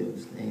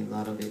self-induced, and a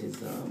lot of it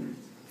is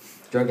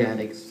drug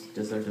addicts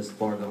are just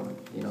far gone,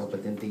 you know,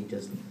 but then they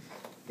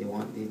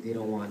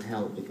don't want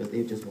help because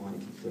they just want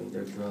to keep doing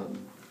their drug.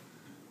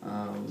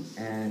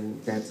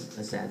 And that's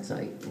a sad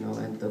sight, you know,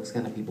 and those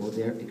kind of people,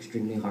 they're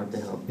extremely hard to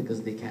help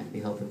because they can't be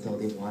helped until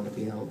they want to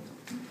be helped.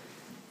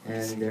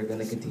 And they're going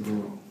to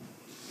continue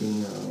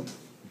being a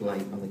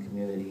blight on the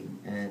community.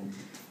 And,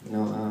 you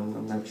know,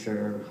 I'm not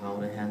sure how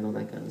to handle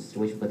that kind of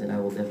situation, but then I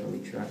will definitely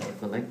try,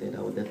 if elected, I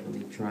will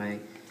definitely try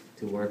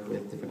to work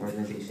with different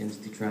organizations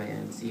to try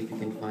and see if we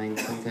can find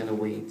some kind of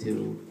way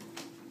to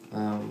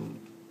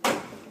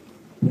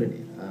put it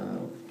in,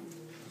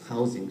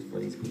 housing for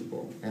these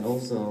people. And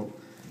also,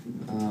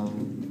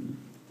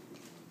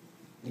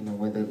 you know,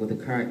 with the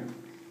current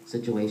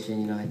situation,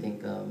 you know, I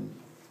think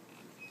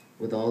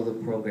with all the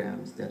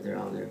programs that are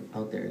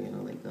out there, you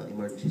know, like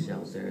emergency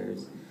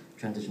shelters,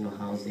 transitional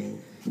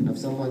housing, you know, if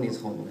someone is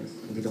homeless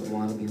and they don't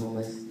want to be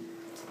homeless,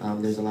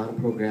 there's a lot of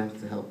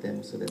programs to help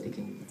them so that they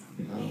can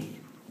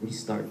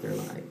restart their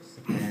lives.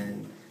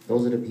 And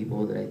those are the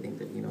people that I think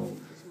that, you know,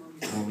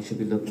 we should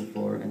be looking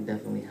for and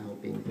definitely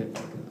helping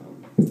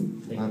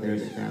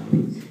others and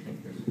families.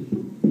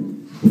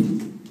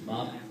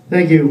 Bob?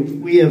 Thank you.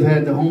 We have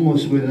had the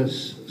homeless with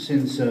us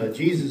since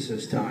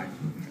Jesus' time,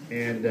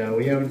 and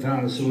we haven't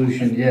found a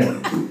solution yet.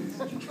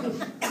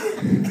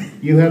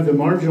 You have the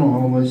marginal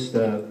homeless,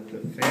 the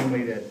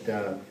family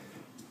that,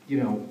 you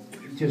know,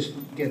 just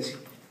gets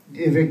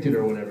evicted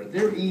or whatever.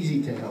 They're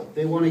easy to help.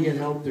 They want to get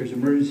help. There's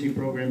emergency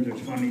programs.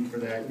 There's funding for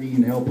that. You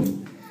can help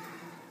them.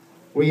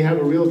 Where you have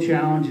a real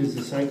challenge is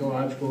the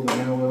psychological, the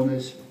mental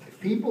illness. If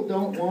people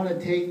don't want to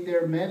take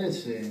their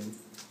medicine,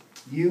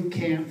 you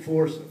can't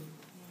force them.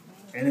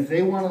 And if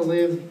they want to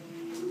live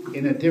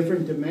in a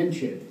different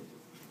dimension,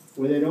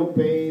 where they don't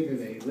bathe and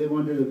they live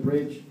under the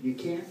bridge, you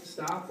can't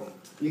stop them.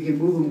 You can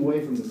move them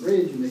away from the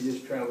bridge and they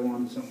just travel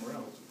on somewhere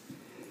else.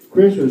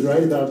 Chris was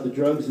right about the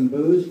drugs and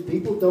booze.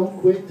 People don't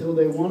quit till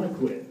they want to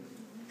quit.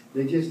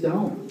 They just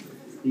don't.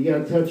 You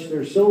got to touch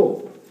their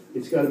soul.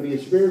 It's got to be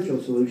a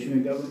spiritual solution,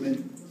 and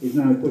government is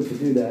not equipped to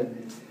do that.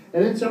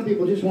 And then some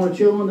people just want to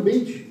chill on the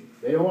beach.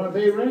 They don't want to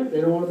pay rent.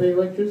 They don't want to pay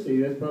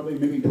electricity. That's probably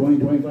maybe 20,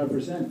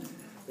 25%.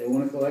 They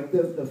want to collect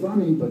the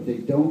funding, but they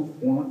don't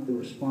want the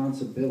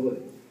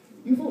responsibility.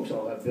 You folks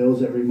all have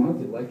bills every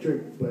month,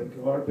 electric,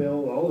 car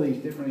bill, all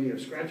these different, you're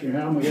scratching your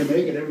head, I'm going to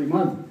make it every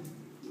month.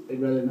 They'd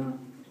rather not.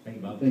 Thank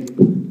you, Bob. Thank you.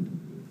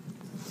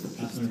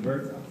 Councilman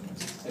Berg?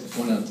 I just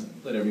want to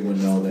let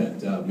everyone know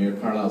that Mayor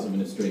Carlisle's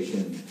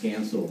administration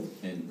canceled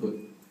and put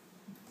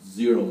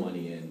zero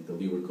money in the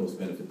Leeward Coast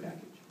benefit package.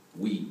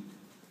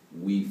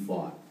 We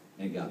fought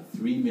and got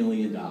 $3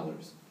 million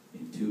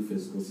in 2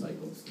 fiscal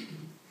cycles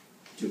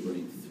to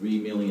bring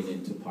 $3 million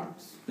into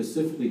parks,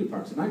 specifically to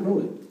parks. And I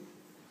wrote it.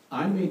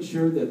 I made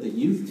sure that the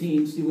youth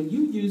teams, see, when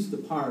you use the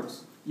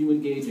parks, you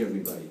engage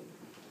everybody.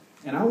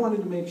 And I wanted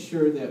to make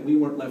sure that we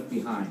weren't left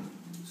behind.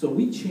 So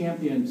we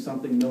championed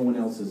something no one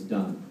else has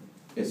done,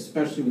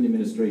 especially when the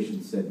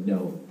administration said,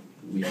 no,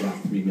 we got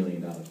 $3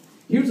 million.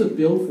 Here's a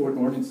bill for an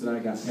ordinance that I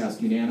got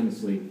passed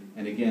unanimously,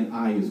 and again,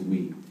 I is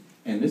we.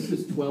 And this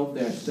is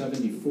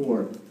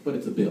 12-74, but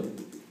it's a bill.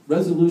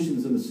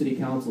 Resolutions in the city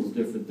council is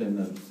different than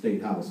the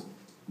state house.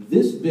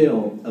 This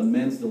bill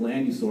amends the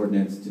land use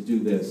ordinance to do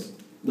this.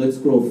 Let's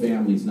grow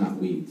families, not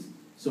weeds.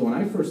 So when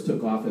I first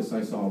took office,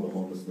 I saw all the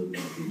homeless living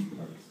in the beach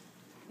parks.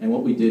 And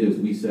what we did is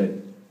we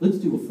said, let's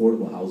do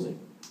affordable housing.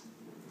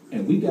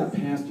 And we got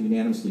passed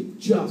unanimously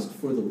just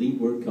for the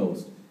Leeward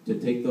Coast to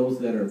take those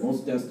that are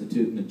most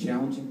destitute in the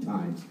challenging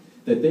times,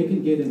 that they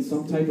can get in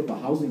some type of a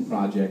housing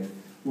project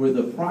where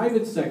the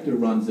private sector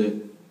runs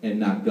it and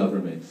not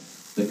government.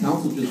 The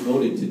council just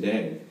voted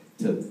today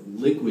to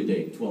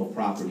liquidate 12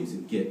 properties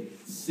and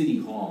get City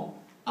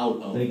Hall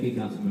out of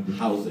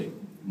housing.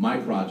 My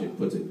project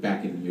puts it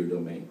back into your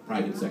domain,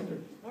 private sector.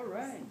 All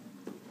right.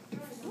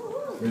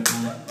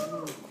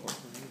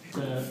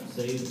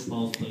 Save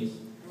Paul's please.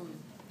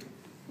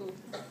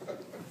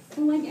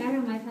 Well, like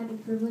Adam, I've had the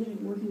privilege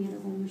of working at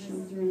a homeless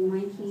shelter. In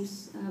my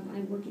case,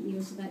 I've worked at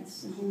U.S.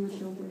 Vets, a homeless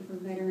shelter for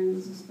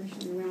veterans,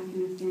 especially Iraq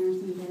and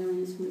Afghanistan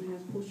veterans who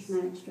have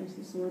post-traumatic stress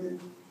disorder.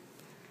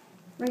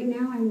 Right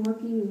now, I'm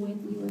working with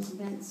U.S.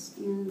 Vets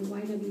and the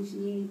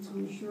YWCA to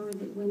ensure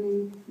that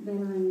women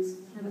veterans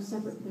have a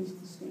separate place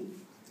to stay.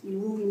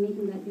 And we'll be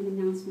making that big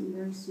announcement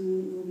very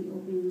soon. We'll be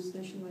opening a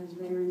specialized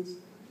veterans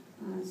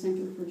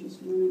center for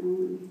just women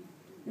only.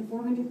 The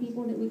 400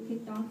 people that we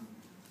kicked off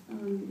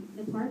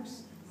the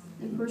parks,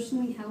 I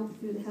personally helped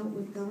through the help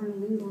with Governor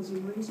Lingo's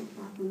emergency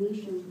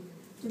proclamation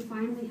to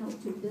finally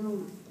help to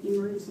build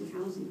emergency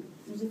housing.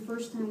 It was the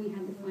first time we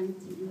had the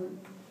funds to do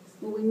it.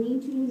 What we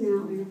need to do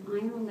now, and if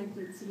I am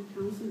elected city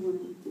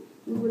councilwoman,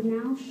 we would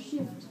now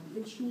shift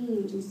the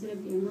change instead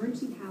of the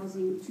emergency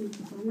housing to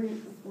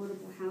permanent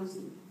affordable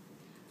housing.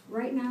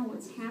 Right now,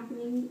 what's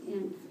happening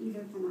in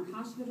either from our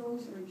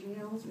hospitals or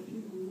jails where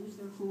people lose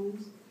their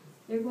homes,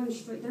 they're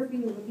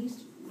being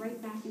released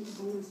right back into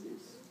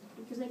homelessness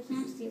because they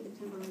can't stay at the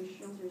temporary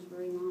shelters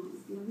very long.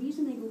 And the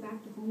reason they go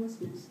back to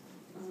homelessness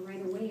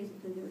right away is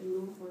because there is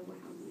no affordable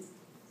housing.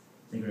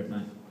 Thank you very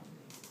much.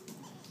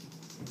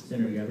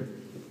 Senator Gabbard.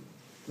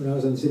 When I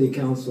was on city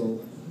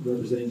council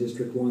representing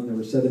District 1, there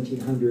were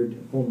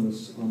 1,700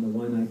 homeless on the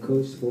Waianae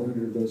coast.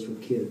 400 of those were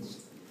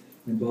kids.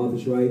 And Bob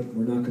is right,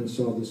 we're not going to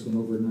solve this one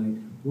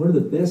overnight. One of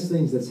the best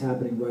things that's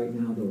happening right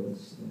now, though,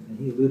 is, and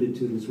he alluded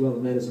to it as well,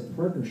 and that is a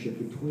partnership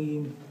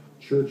between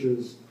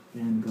churches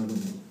and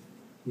government.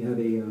 You have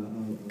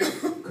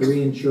a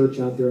Korean church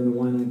out there on the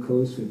Waianae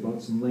coast. We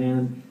bought some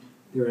land.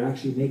 They're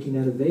actually making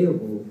that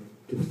available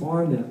to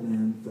farm that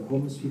land for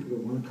homeless people that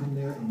want to come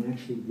there and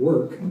actually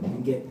work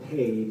and get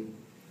paid.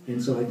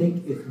 And so I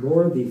think if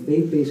more of the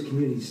faith-based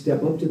communities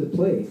step up to the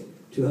plate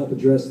to help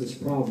address this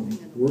problem,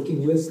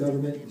 working with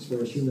government as far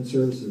as human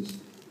services,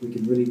 we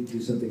can really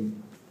do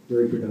something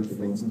very productive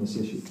on this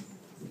issue.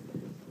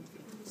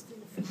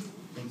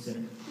 Thanks,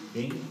 Senator.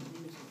 Jane?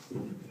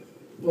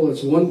 Well,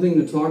 it's one thing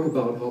to talk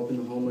about helping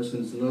the homeless,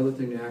 and it's another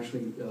thing to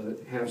actually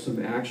have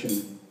some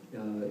action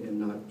and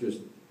not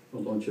just a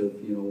bunch of,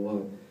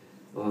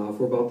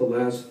 for about the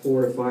last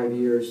 4 to 5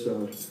 years,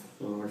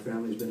 our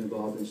family's been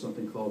involved in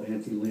something called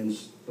Auntie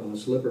Lynn's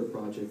Slipper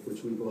Project,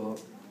 which we go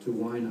out to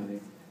Waianae,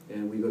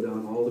 and we go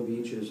down all the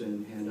beaches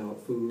and hand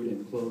out food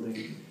and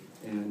clothing,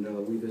 and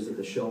we visit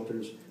the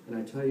shelters. And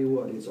I tell you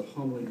what, it's a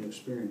humbling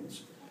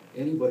experience.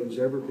 Anybody who's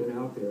ever been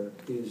out there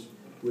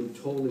would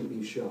totally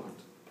be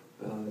shocked.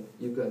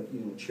 You've got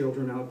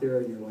children out there,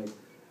 and you're like,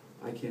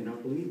 I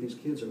cannot believe these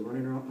kids are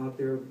running around out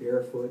there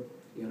barefoot,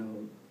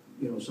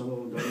 some of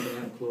them don't even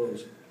have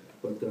clothes.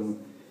 But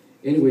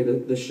anyway,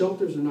 the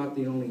shelters are not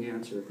the only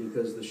answer,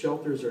 because the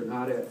shelters are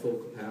not at full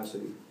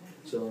capacity.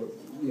 So,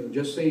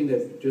 just saying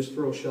that just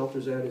throw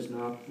shelters at is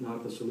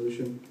not the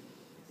solution.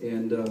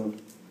 And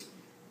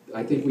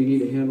I think we need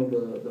to handle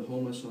the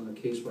homeless on a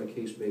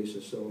case-by-case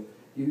basis. So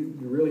you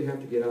really have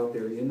to get out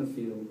there in the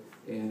field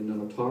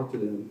and talk to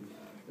them.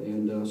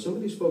 And some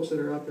of these folks that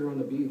are out there on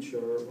the beach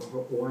are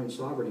Hawaiian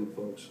sovereignty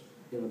folks.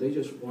 They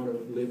just want to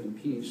live in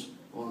peace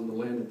on the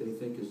land that they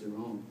think is their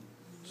own.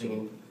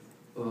 So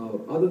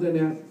other than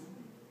that,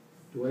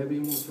 do I have any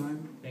more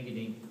time? Thank you,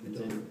 Dean.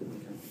 That's it.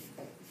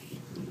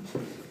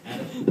 Okay.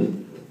 Adam?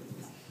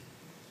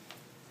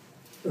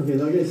 Okay,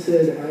 like I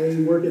said, I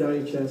work at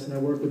IHS and I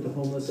work with the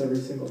homeless every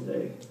single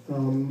day.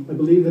 I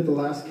believe at the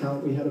last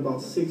count we had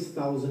about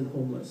 6,000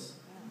 homeless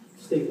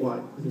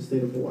statewide in the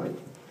state of Hawaii.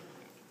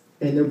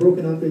 And they're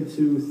broken up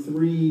into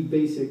 3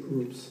 basic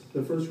groups.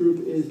 The first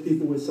group is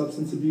people with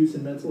substance abuse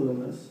and mental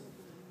illness.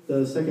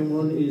 The second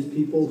one is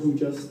people who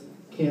just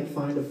can't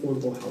find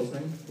affordable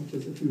housing, which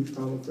is a huge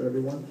problem for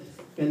everyone.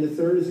 And the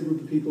third is a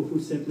group of people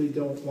who simply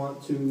don't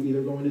want to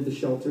either go into the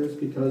shelters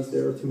because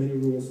there are too many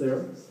rules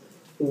there,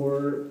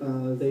 or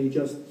they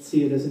just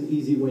see it as an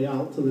easy way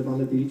out to live on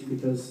the beach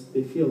because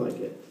they feel like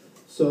it.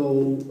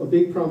 So a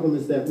big problem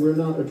is that we're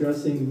not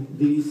addressing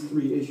these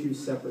 3 issues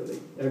separately.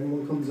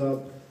 Everyone comes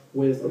up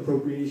with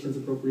appropriations.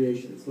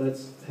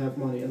 Let's have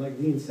money. And like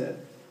Dean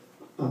said,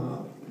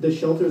 the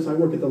shelters, I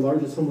work at the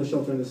largest homeless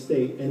shelter in the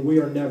state, and we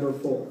are never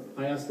full.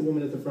 I asked the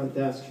woman at the front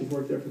desk, she's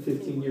worked there for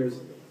 15 years,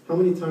 how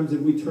many times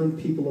have we turned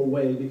people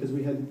away because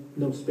we had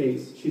no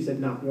space? She said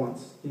not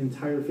once, the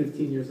entire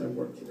 15 years I've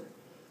worked here.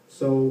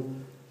 So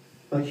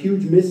a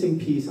huge missing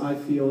piece, I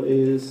feel,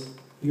 is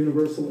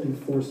universal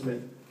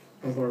enforcement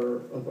of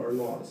our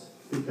laws.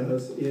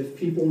 Because if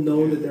people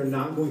know that they're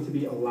not going to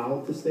be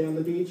allowed to stay on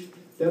the beach,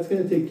 that's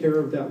going to take care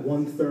of that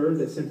 1/3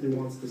 that simply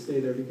wants to stay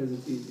there because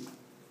it's easy.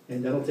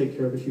 And that'll take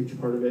care of a huge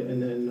part of it.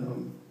 And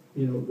then,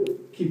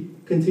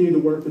 continue to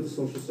work with the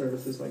social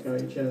services like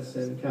IHS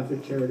and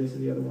Catholic Charities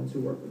and the other ones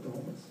who work with the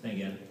homeless. Thank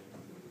you,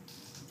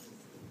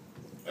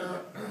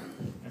 Adam.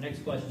 Our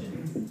next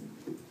question.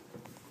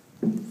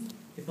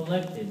 If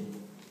elected,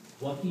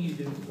 what can you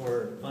do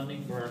for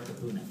funding for our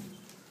kapuna?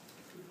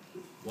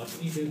 What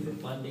can you do for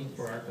funding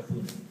for our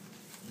kapuna?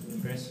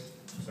 Chris,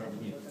 I'll start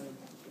with you.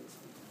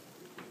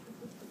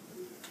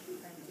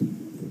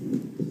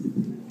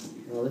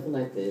 Well, if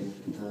elected,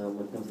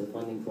 when it comes to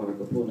funding for our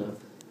kapuna,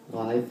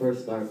 I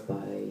first start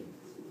by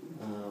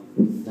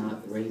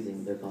not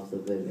raising their cost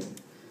of living.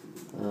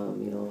 A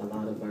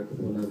lot of our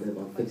kapuna live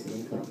on fixed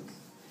incomes.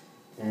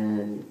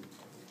 And,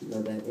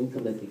 that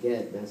income that they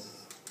get,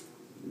 that's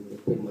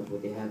pretty much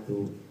what they have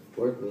to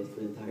work with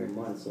for the entire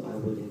month. So I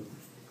wouldn't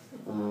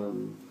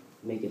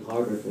make it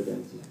harder for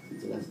them.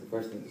 So that's the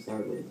first thing to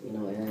start with,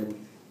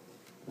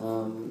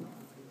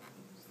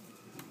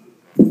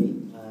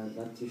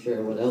 not too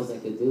sure what else I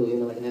could do.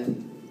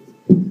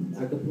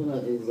 Our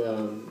kapuna is,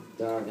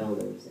 there are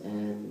elders,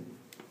 and,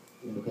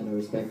 kind of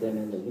respect them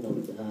and, to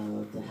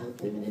help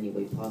them in any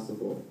way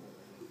possible.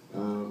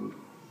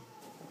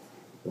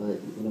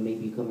 But,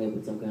 maybe coming up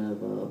with some kind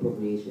of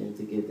appropriation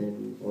to give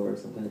them, or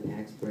some kind of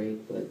tax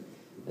break. But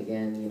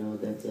again,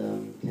 that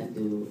can't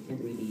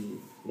really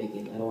make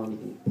it, I don't want to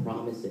make any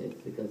promises,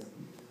 because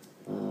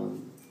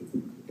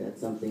that's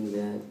something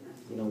that,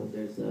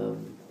 there's, you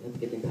have to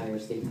get the entire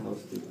state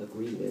house to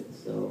agree with.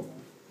 So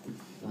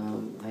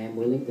I am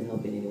willing to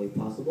help in any way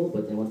possible,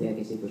 but then one thing I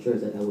can say for sure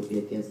is that I would be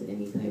against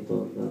any type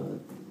of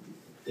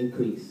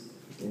increase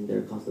in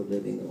their cost of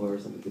living or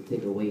something to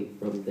take away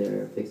from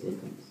their fixed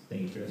incomes.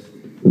 Thank you, Chris.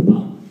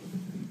 Bob?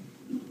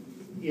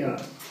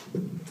 Yeah.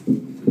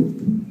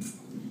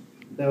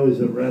 That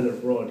was a rather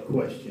broad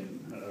question.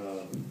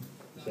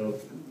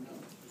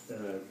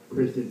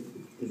 Chris did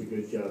a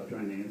good job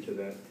trying to answer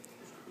that.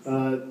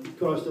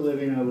 Cost of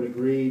living, I would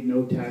agree.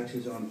 No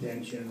taxes on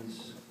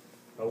pensions.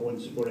 I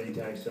wouldn't support any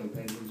taxes on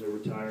pensions or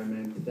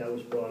retirement. That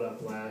was brought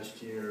up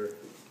last year.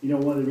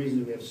 One of the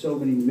reasons we have so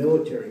many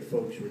military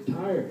folks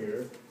retire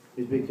here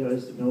is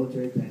because the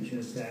military pension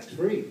is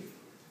tax-free,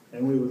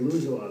 and we would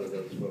lose a lot of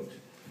those folks.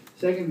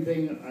 Second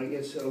thing, I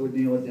guess I would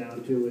nail it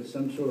down to is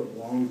some sort of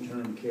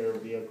long-term care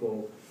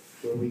vehicle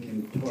where we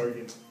can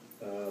target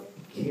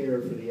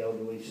care for the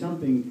elderly.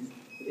 Something,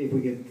 if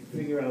we could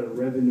figure out a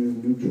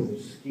revenue-neutral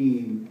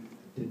scheme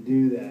to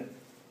do that.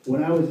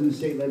 When I was in the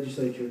state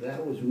legislature,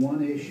 that was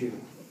one issue.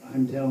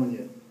 I'm telling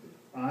you,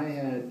 I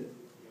had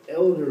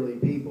elderly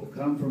people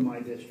come from my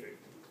district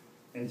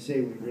and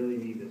say, we really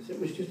need this. It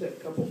was just a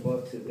couple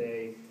bucks a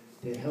day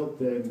to help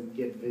them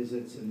get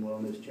visits and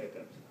wellness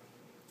checkups.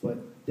 But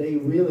they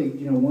really,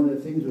 one of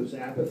the things was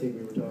apathy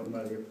we were talking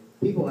about here.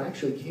 People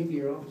actually came to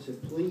your office and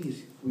said,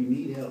 please, we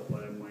need help. My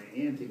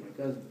auntie, my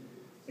cousin.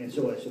 And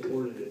so I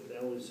supported it.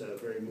 That was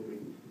very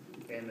moving.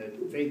 And the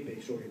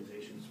faith-based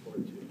organizations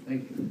supported it too.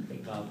 Thank you. Thank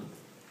you, Bob.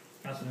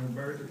 Councilmember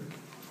Berg?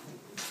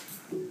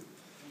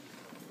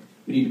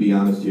 We need to be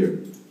honest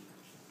here.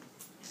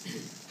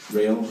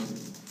 Rail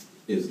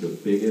is the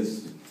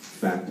biggest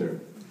factor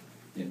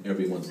in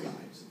everyone's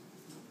lives.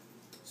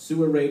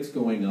 sewer rates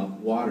going up,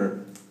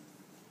 water,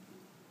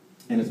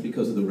 and it's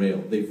because of the rail.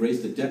 They've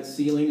raised the debt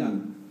ceiling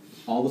on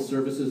all the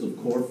services of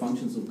core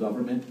functions of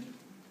government.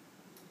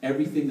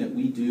 Everything that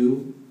we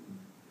do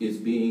is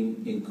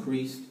being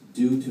increased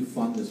due to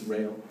fund this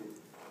rail.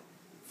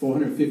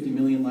 450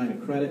 million line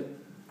of credit,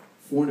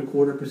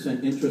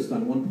 4.25% interest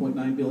on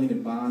 1.9 billion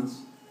in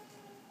bonds.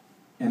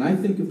 And I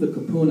think of the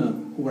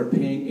Kapuna who are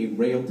paying a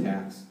rail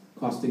tax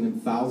costing them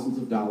thousands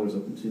of dollars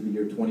up until the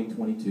year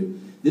 2022.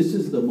 This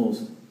is the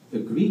most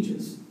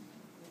egregious,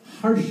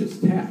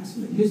 harshest tax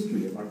in the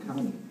history of our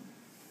county.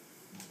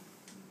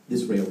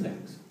 This rail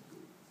tax.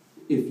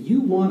 If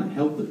you want to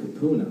help the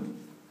Kapuna,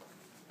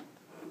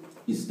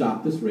 you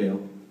stop this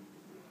rail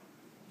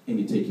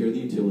and you take care of the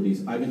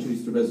utilities. I've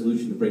introduced a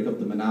resolution to break up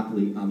the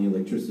monopoly on the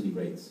electricity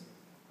rates.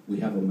 We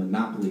have a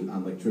monopoly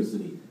on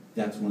electricity.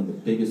 That's one of the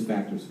biggest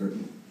factors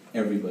hurting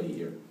everybody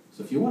here.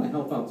 So if you want to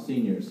help out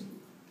seniors,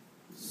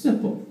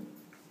 simple.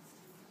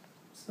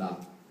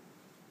 Stop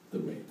the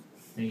rate.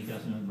 Thank you,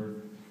 Councilmember Berg.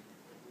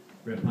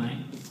 Rep.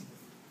 Pine?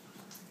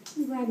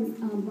 I'm glad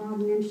Bob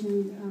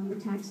mentioned the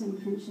tax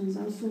and pensions.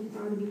 I was so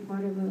proud to be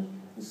part of a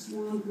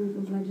small group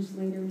of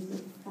legislators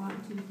that fought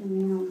tooth and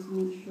nail to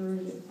make sure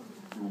that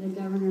the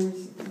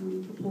governor's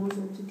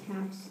proposal to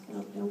tax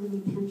elderly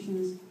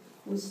pensions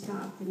was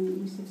stopped,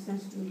 and we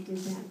successfully did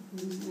that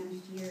this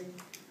last year.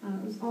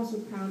 I was also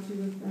proud to,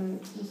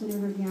 with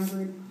Senator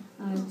Gabbard,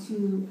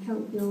 to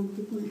help build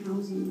different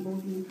housing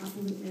both in the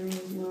Capelouto area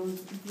as well as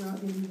throughout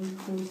the East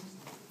Coast.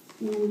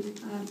 And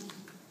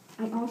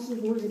I also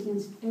voted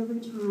against every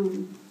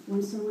time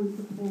when someone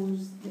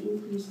proposed the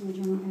increase in the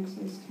general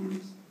excise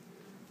tax.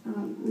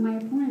 My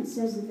opponent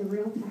says that the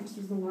rail tax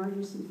was the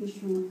largest in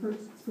history and hurt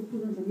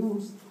Kapuna the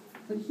most,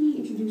 but he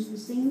introduced the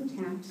same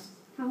tax,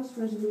 House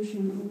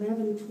Resolution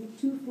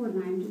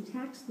 11249, to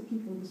tax the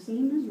people the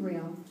same as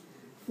rail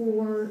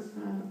for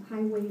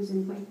highways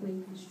and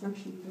bikeway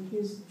construction for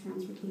his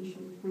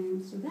transportation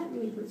plan. So that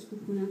really hurts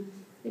Kapuna.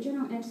 The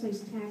general excise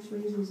tax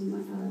raises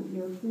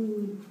your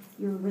food,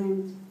 your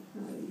rent,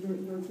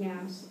 your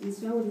gas, and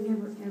so I would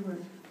never ever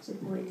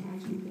support a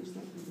tax increase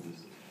like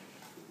this.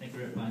 Thank you,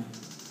 Rep. Pine.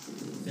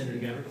 Senator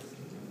Gabbard?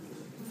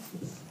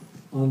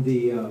 On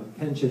the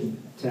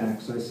pension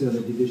tax, I sit on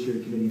the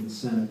Judiciary Committee in the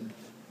Senate,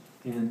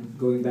 and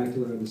going back to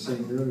what I was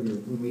saying earlier,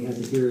 when we had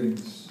the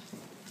hearings,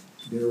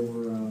 there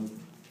were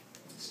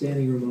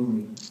standing room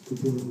only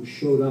people who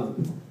showed up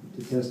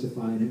to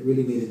testify, and it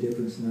really made a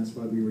difference, and that's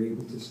why we were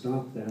able to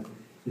stop that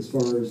as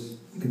far as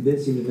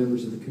convincing the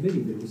members of the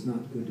committee that it was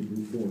not good to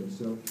move forward.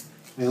 So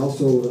I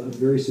also am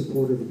very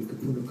supportive of the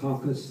Kapuna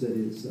caucus that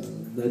is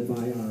led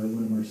by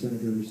one of our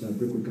senators,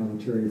 Brickwood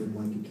Galataria from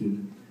Waikiki.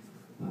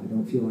 I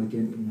don't feel like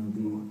the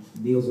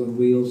Meals on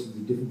Wheels, the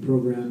different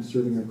programs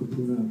serving our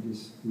Kapuna,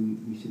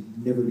 we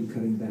should never be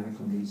cutting back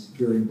on these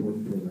very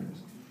important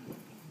programs.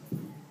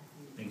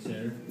 Thanks,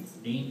 Senator.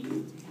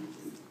 Dean?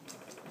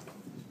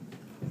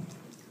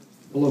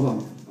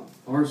 Aloha.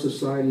 Our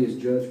society is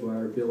judged by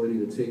our ability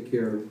to take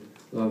care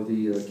of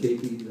the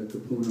kepi, the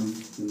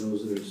Kapuna, and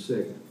those that are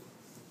sick.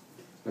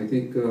 I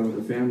think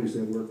the families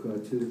that work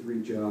 2 to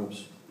 3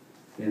 jobs,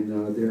 and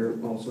they're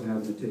also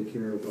having to take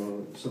care of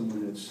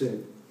someone that's sick.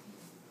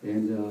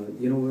 And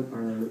you know what?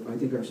 I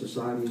think our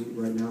society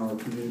right now, our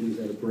community is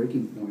at a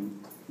breaking point,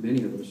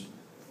 many of us.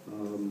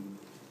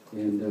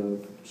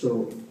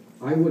 So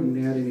I wouldn't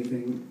add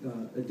anything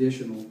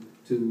additional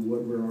to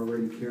what we're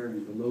already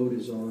carrying. The load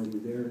is already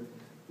there.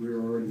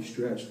 We're already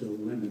stretched to the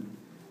limit.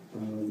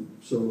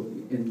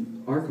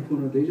 In our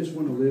Kapuna, they just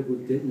want to live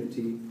with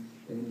dignity,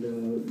 and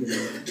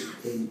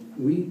and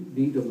we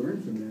need to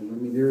learn from them. I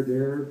mean, they're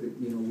there.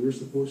 We're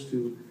supposed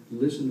to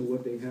listen to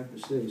what they have to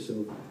say.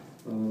 So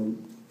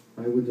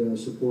I would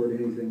support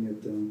anything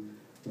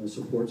that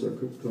supports our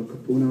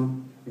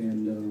Kapuna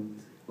and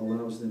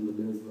allows them to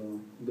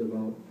live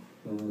out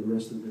the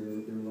rest of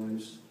their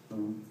lives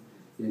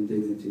in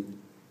dignity.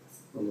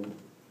 Alone.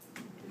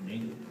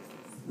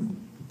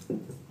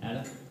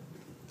 Adam?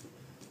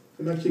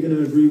 I'm actually going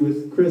to agree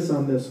with Chris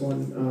on this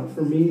one.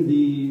 For me,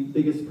 the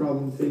biggest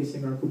problem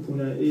facing our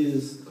Kapuna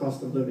is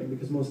cost of living,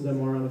 because most of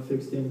them are on a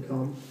fixed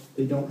income.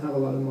 They don't have a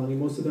lot of money.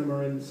 Most of them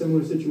are in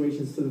similar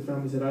situations to the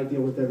families that I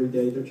deal with every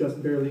day. They're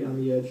just barely on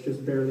the edge,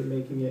 just barely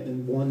making it,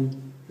 and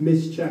one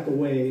mischeck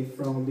away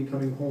from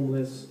becoming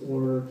homeless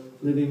or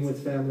living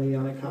with family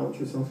on a couch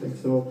or something.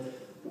 So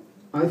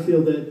I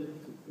feel that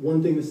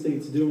one thing the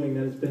state's doing,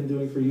 that it's been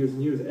doing for years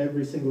and years,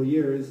 every single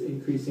year, is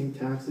increasing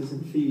taxes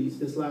and fees.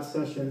 This last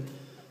session,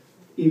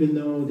 even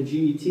though the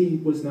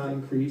GET was not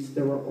increased,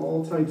 there were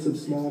all types of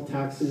small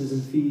taxes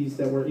and fees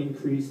that were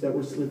increased, that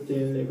were slipped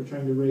in. They were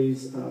trying to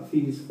raise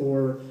fees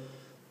for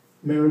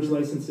marriage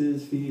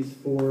licenses, fees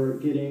for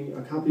getting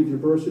a copy of your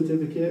birth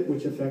certificate,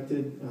 which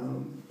affected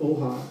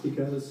OHA,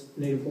 because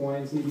Native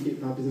Hawaiians need to get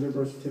copies of their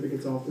birth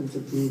certificates often to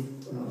prove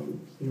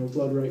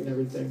blood right and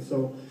everything.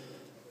 So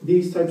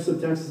these types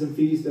of taxes and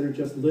fees that are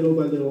just little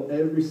by little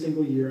every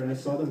single year, and I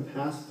saw them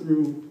pass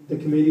through the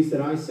committees that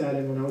I sat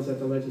in when I was at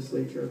the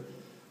legislature.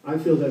 I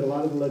feel that a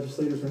lot of the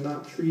legislators are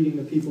not treating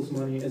the people's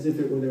money as if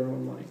it were their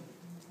own money.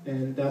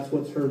 And that's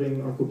what's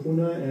hurting our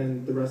kupuna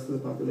and the rest of the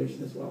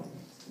population as well.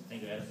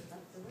 Thank you, Adam.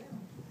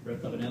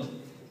 Rep. Cabanel?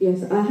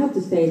 Yes, I have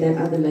to say that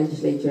at the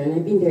legislature, and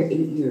I've been there 8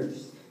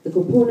 years, the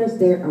kupunas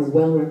there are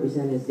well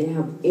represented. They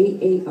have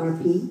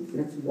AARP,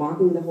 that's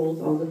walking the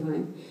halls all the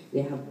time.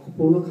 They have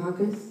kupuna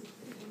caucus.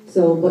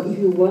 So, but if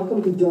you're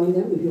welcome to join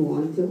them if you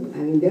want to. I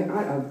mean, they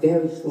are a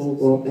very strong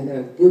group and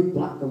they're a good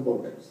block of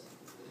voters.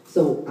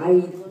 So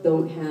I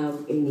don't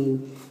have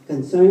any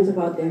concerns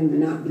about them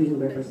not being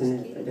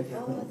represented at the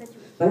Capitol.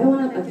 But I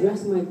want to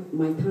address my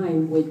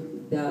time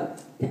with the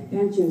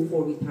pension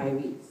for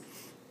retirees.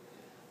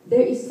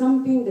 There is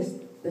something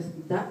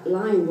that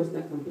line was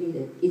not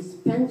completed. It's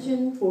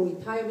pension for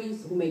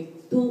retirees who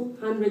make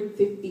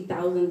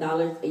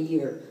 $250,000 a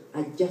year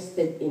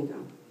adjusted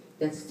income.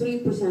 That's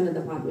 3% of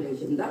the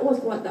population. That was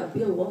what that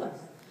bill was.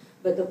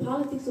 But the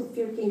politics of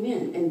fear came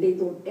in, and they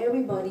told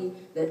everybody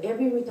that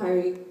every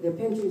retiree, their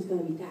pension is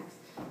going to be taxed.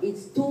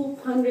 It's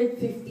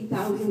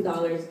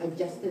 $250,000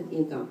 adjusted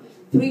income,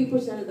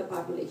 3% of the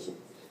population.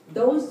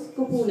 Those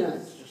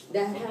kupunas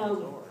that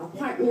have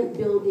apartment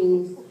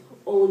buildings,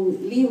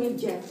 own Leary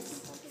jets,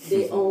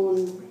 they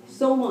own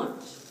so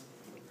much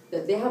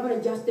that they have an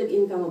adjusted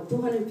income of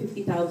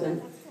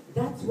 $250,000.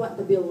 That's what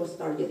the bill was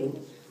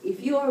targeting.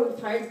 If you are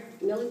retired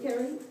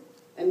military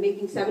and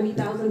making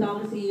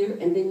 $70,000 a year,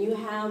 and then you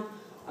have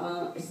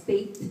a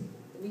state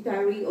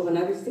retiree of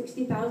another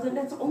 $60,000,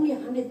 that's only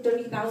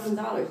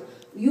 $130,000.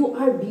 You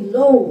are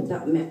below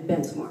that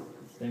benchmark.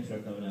 Thanks,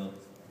 Rep. Cabanel.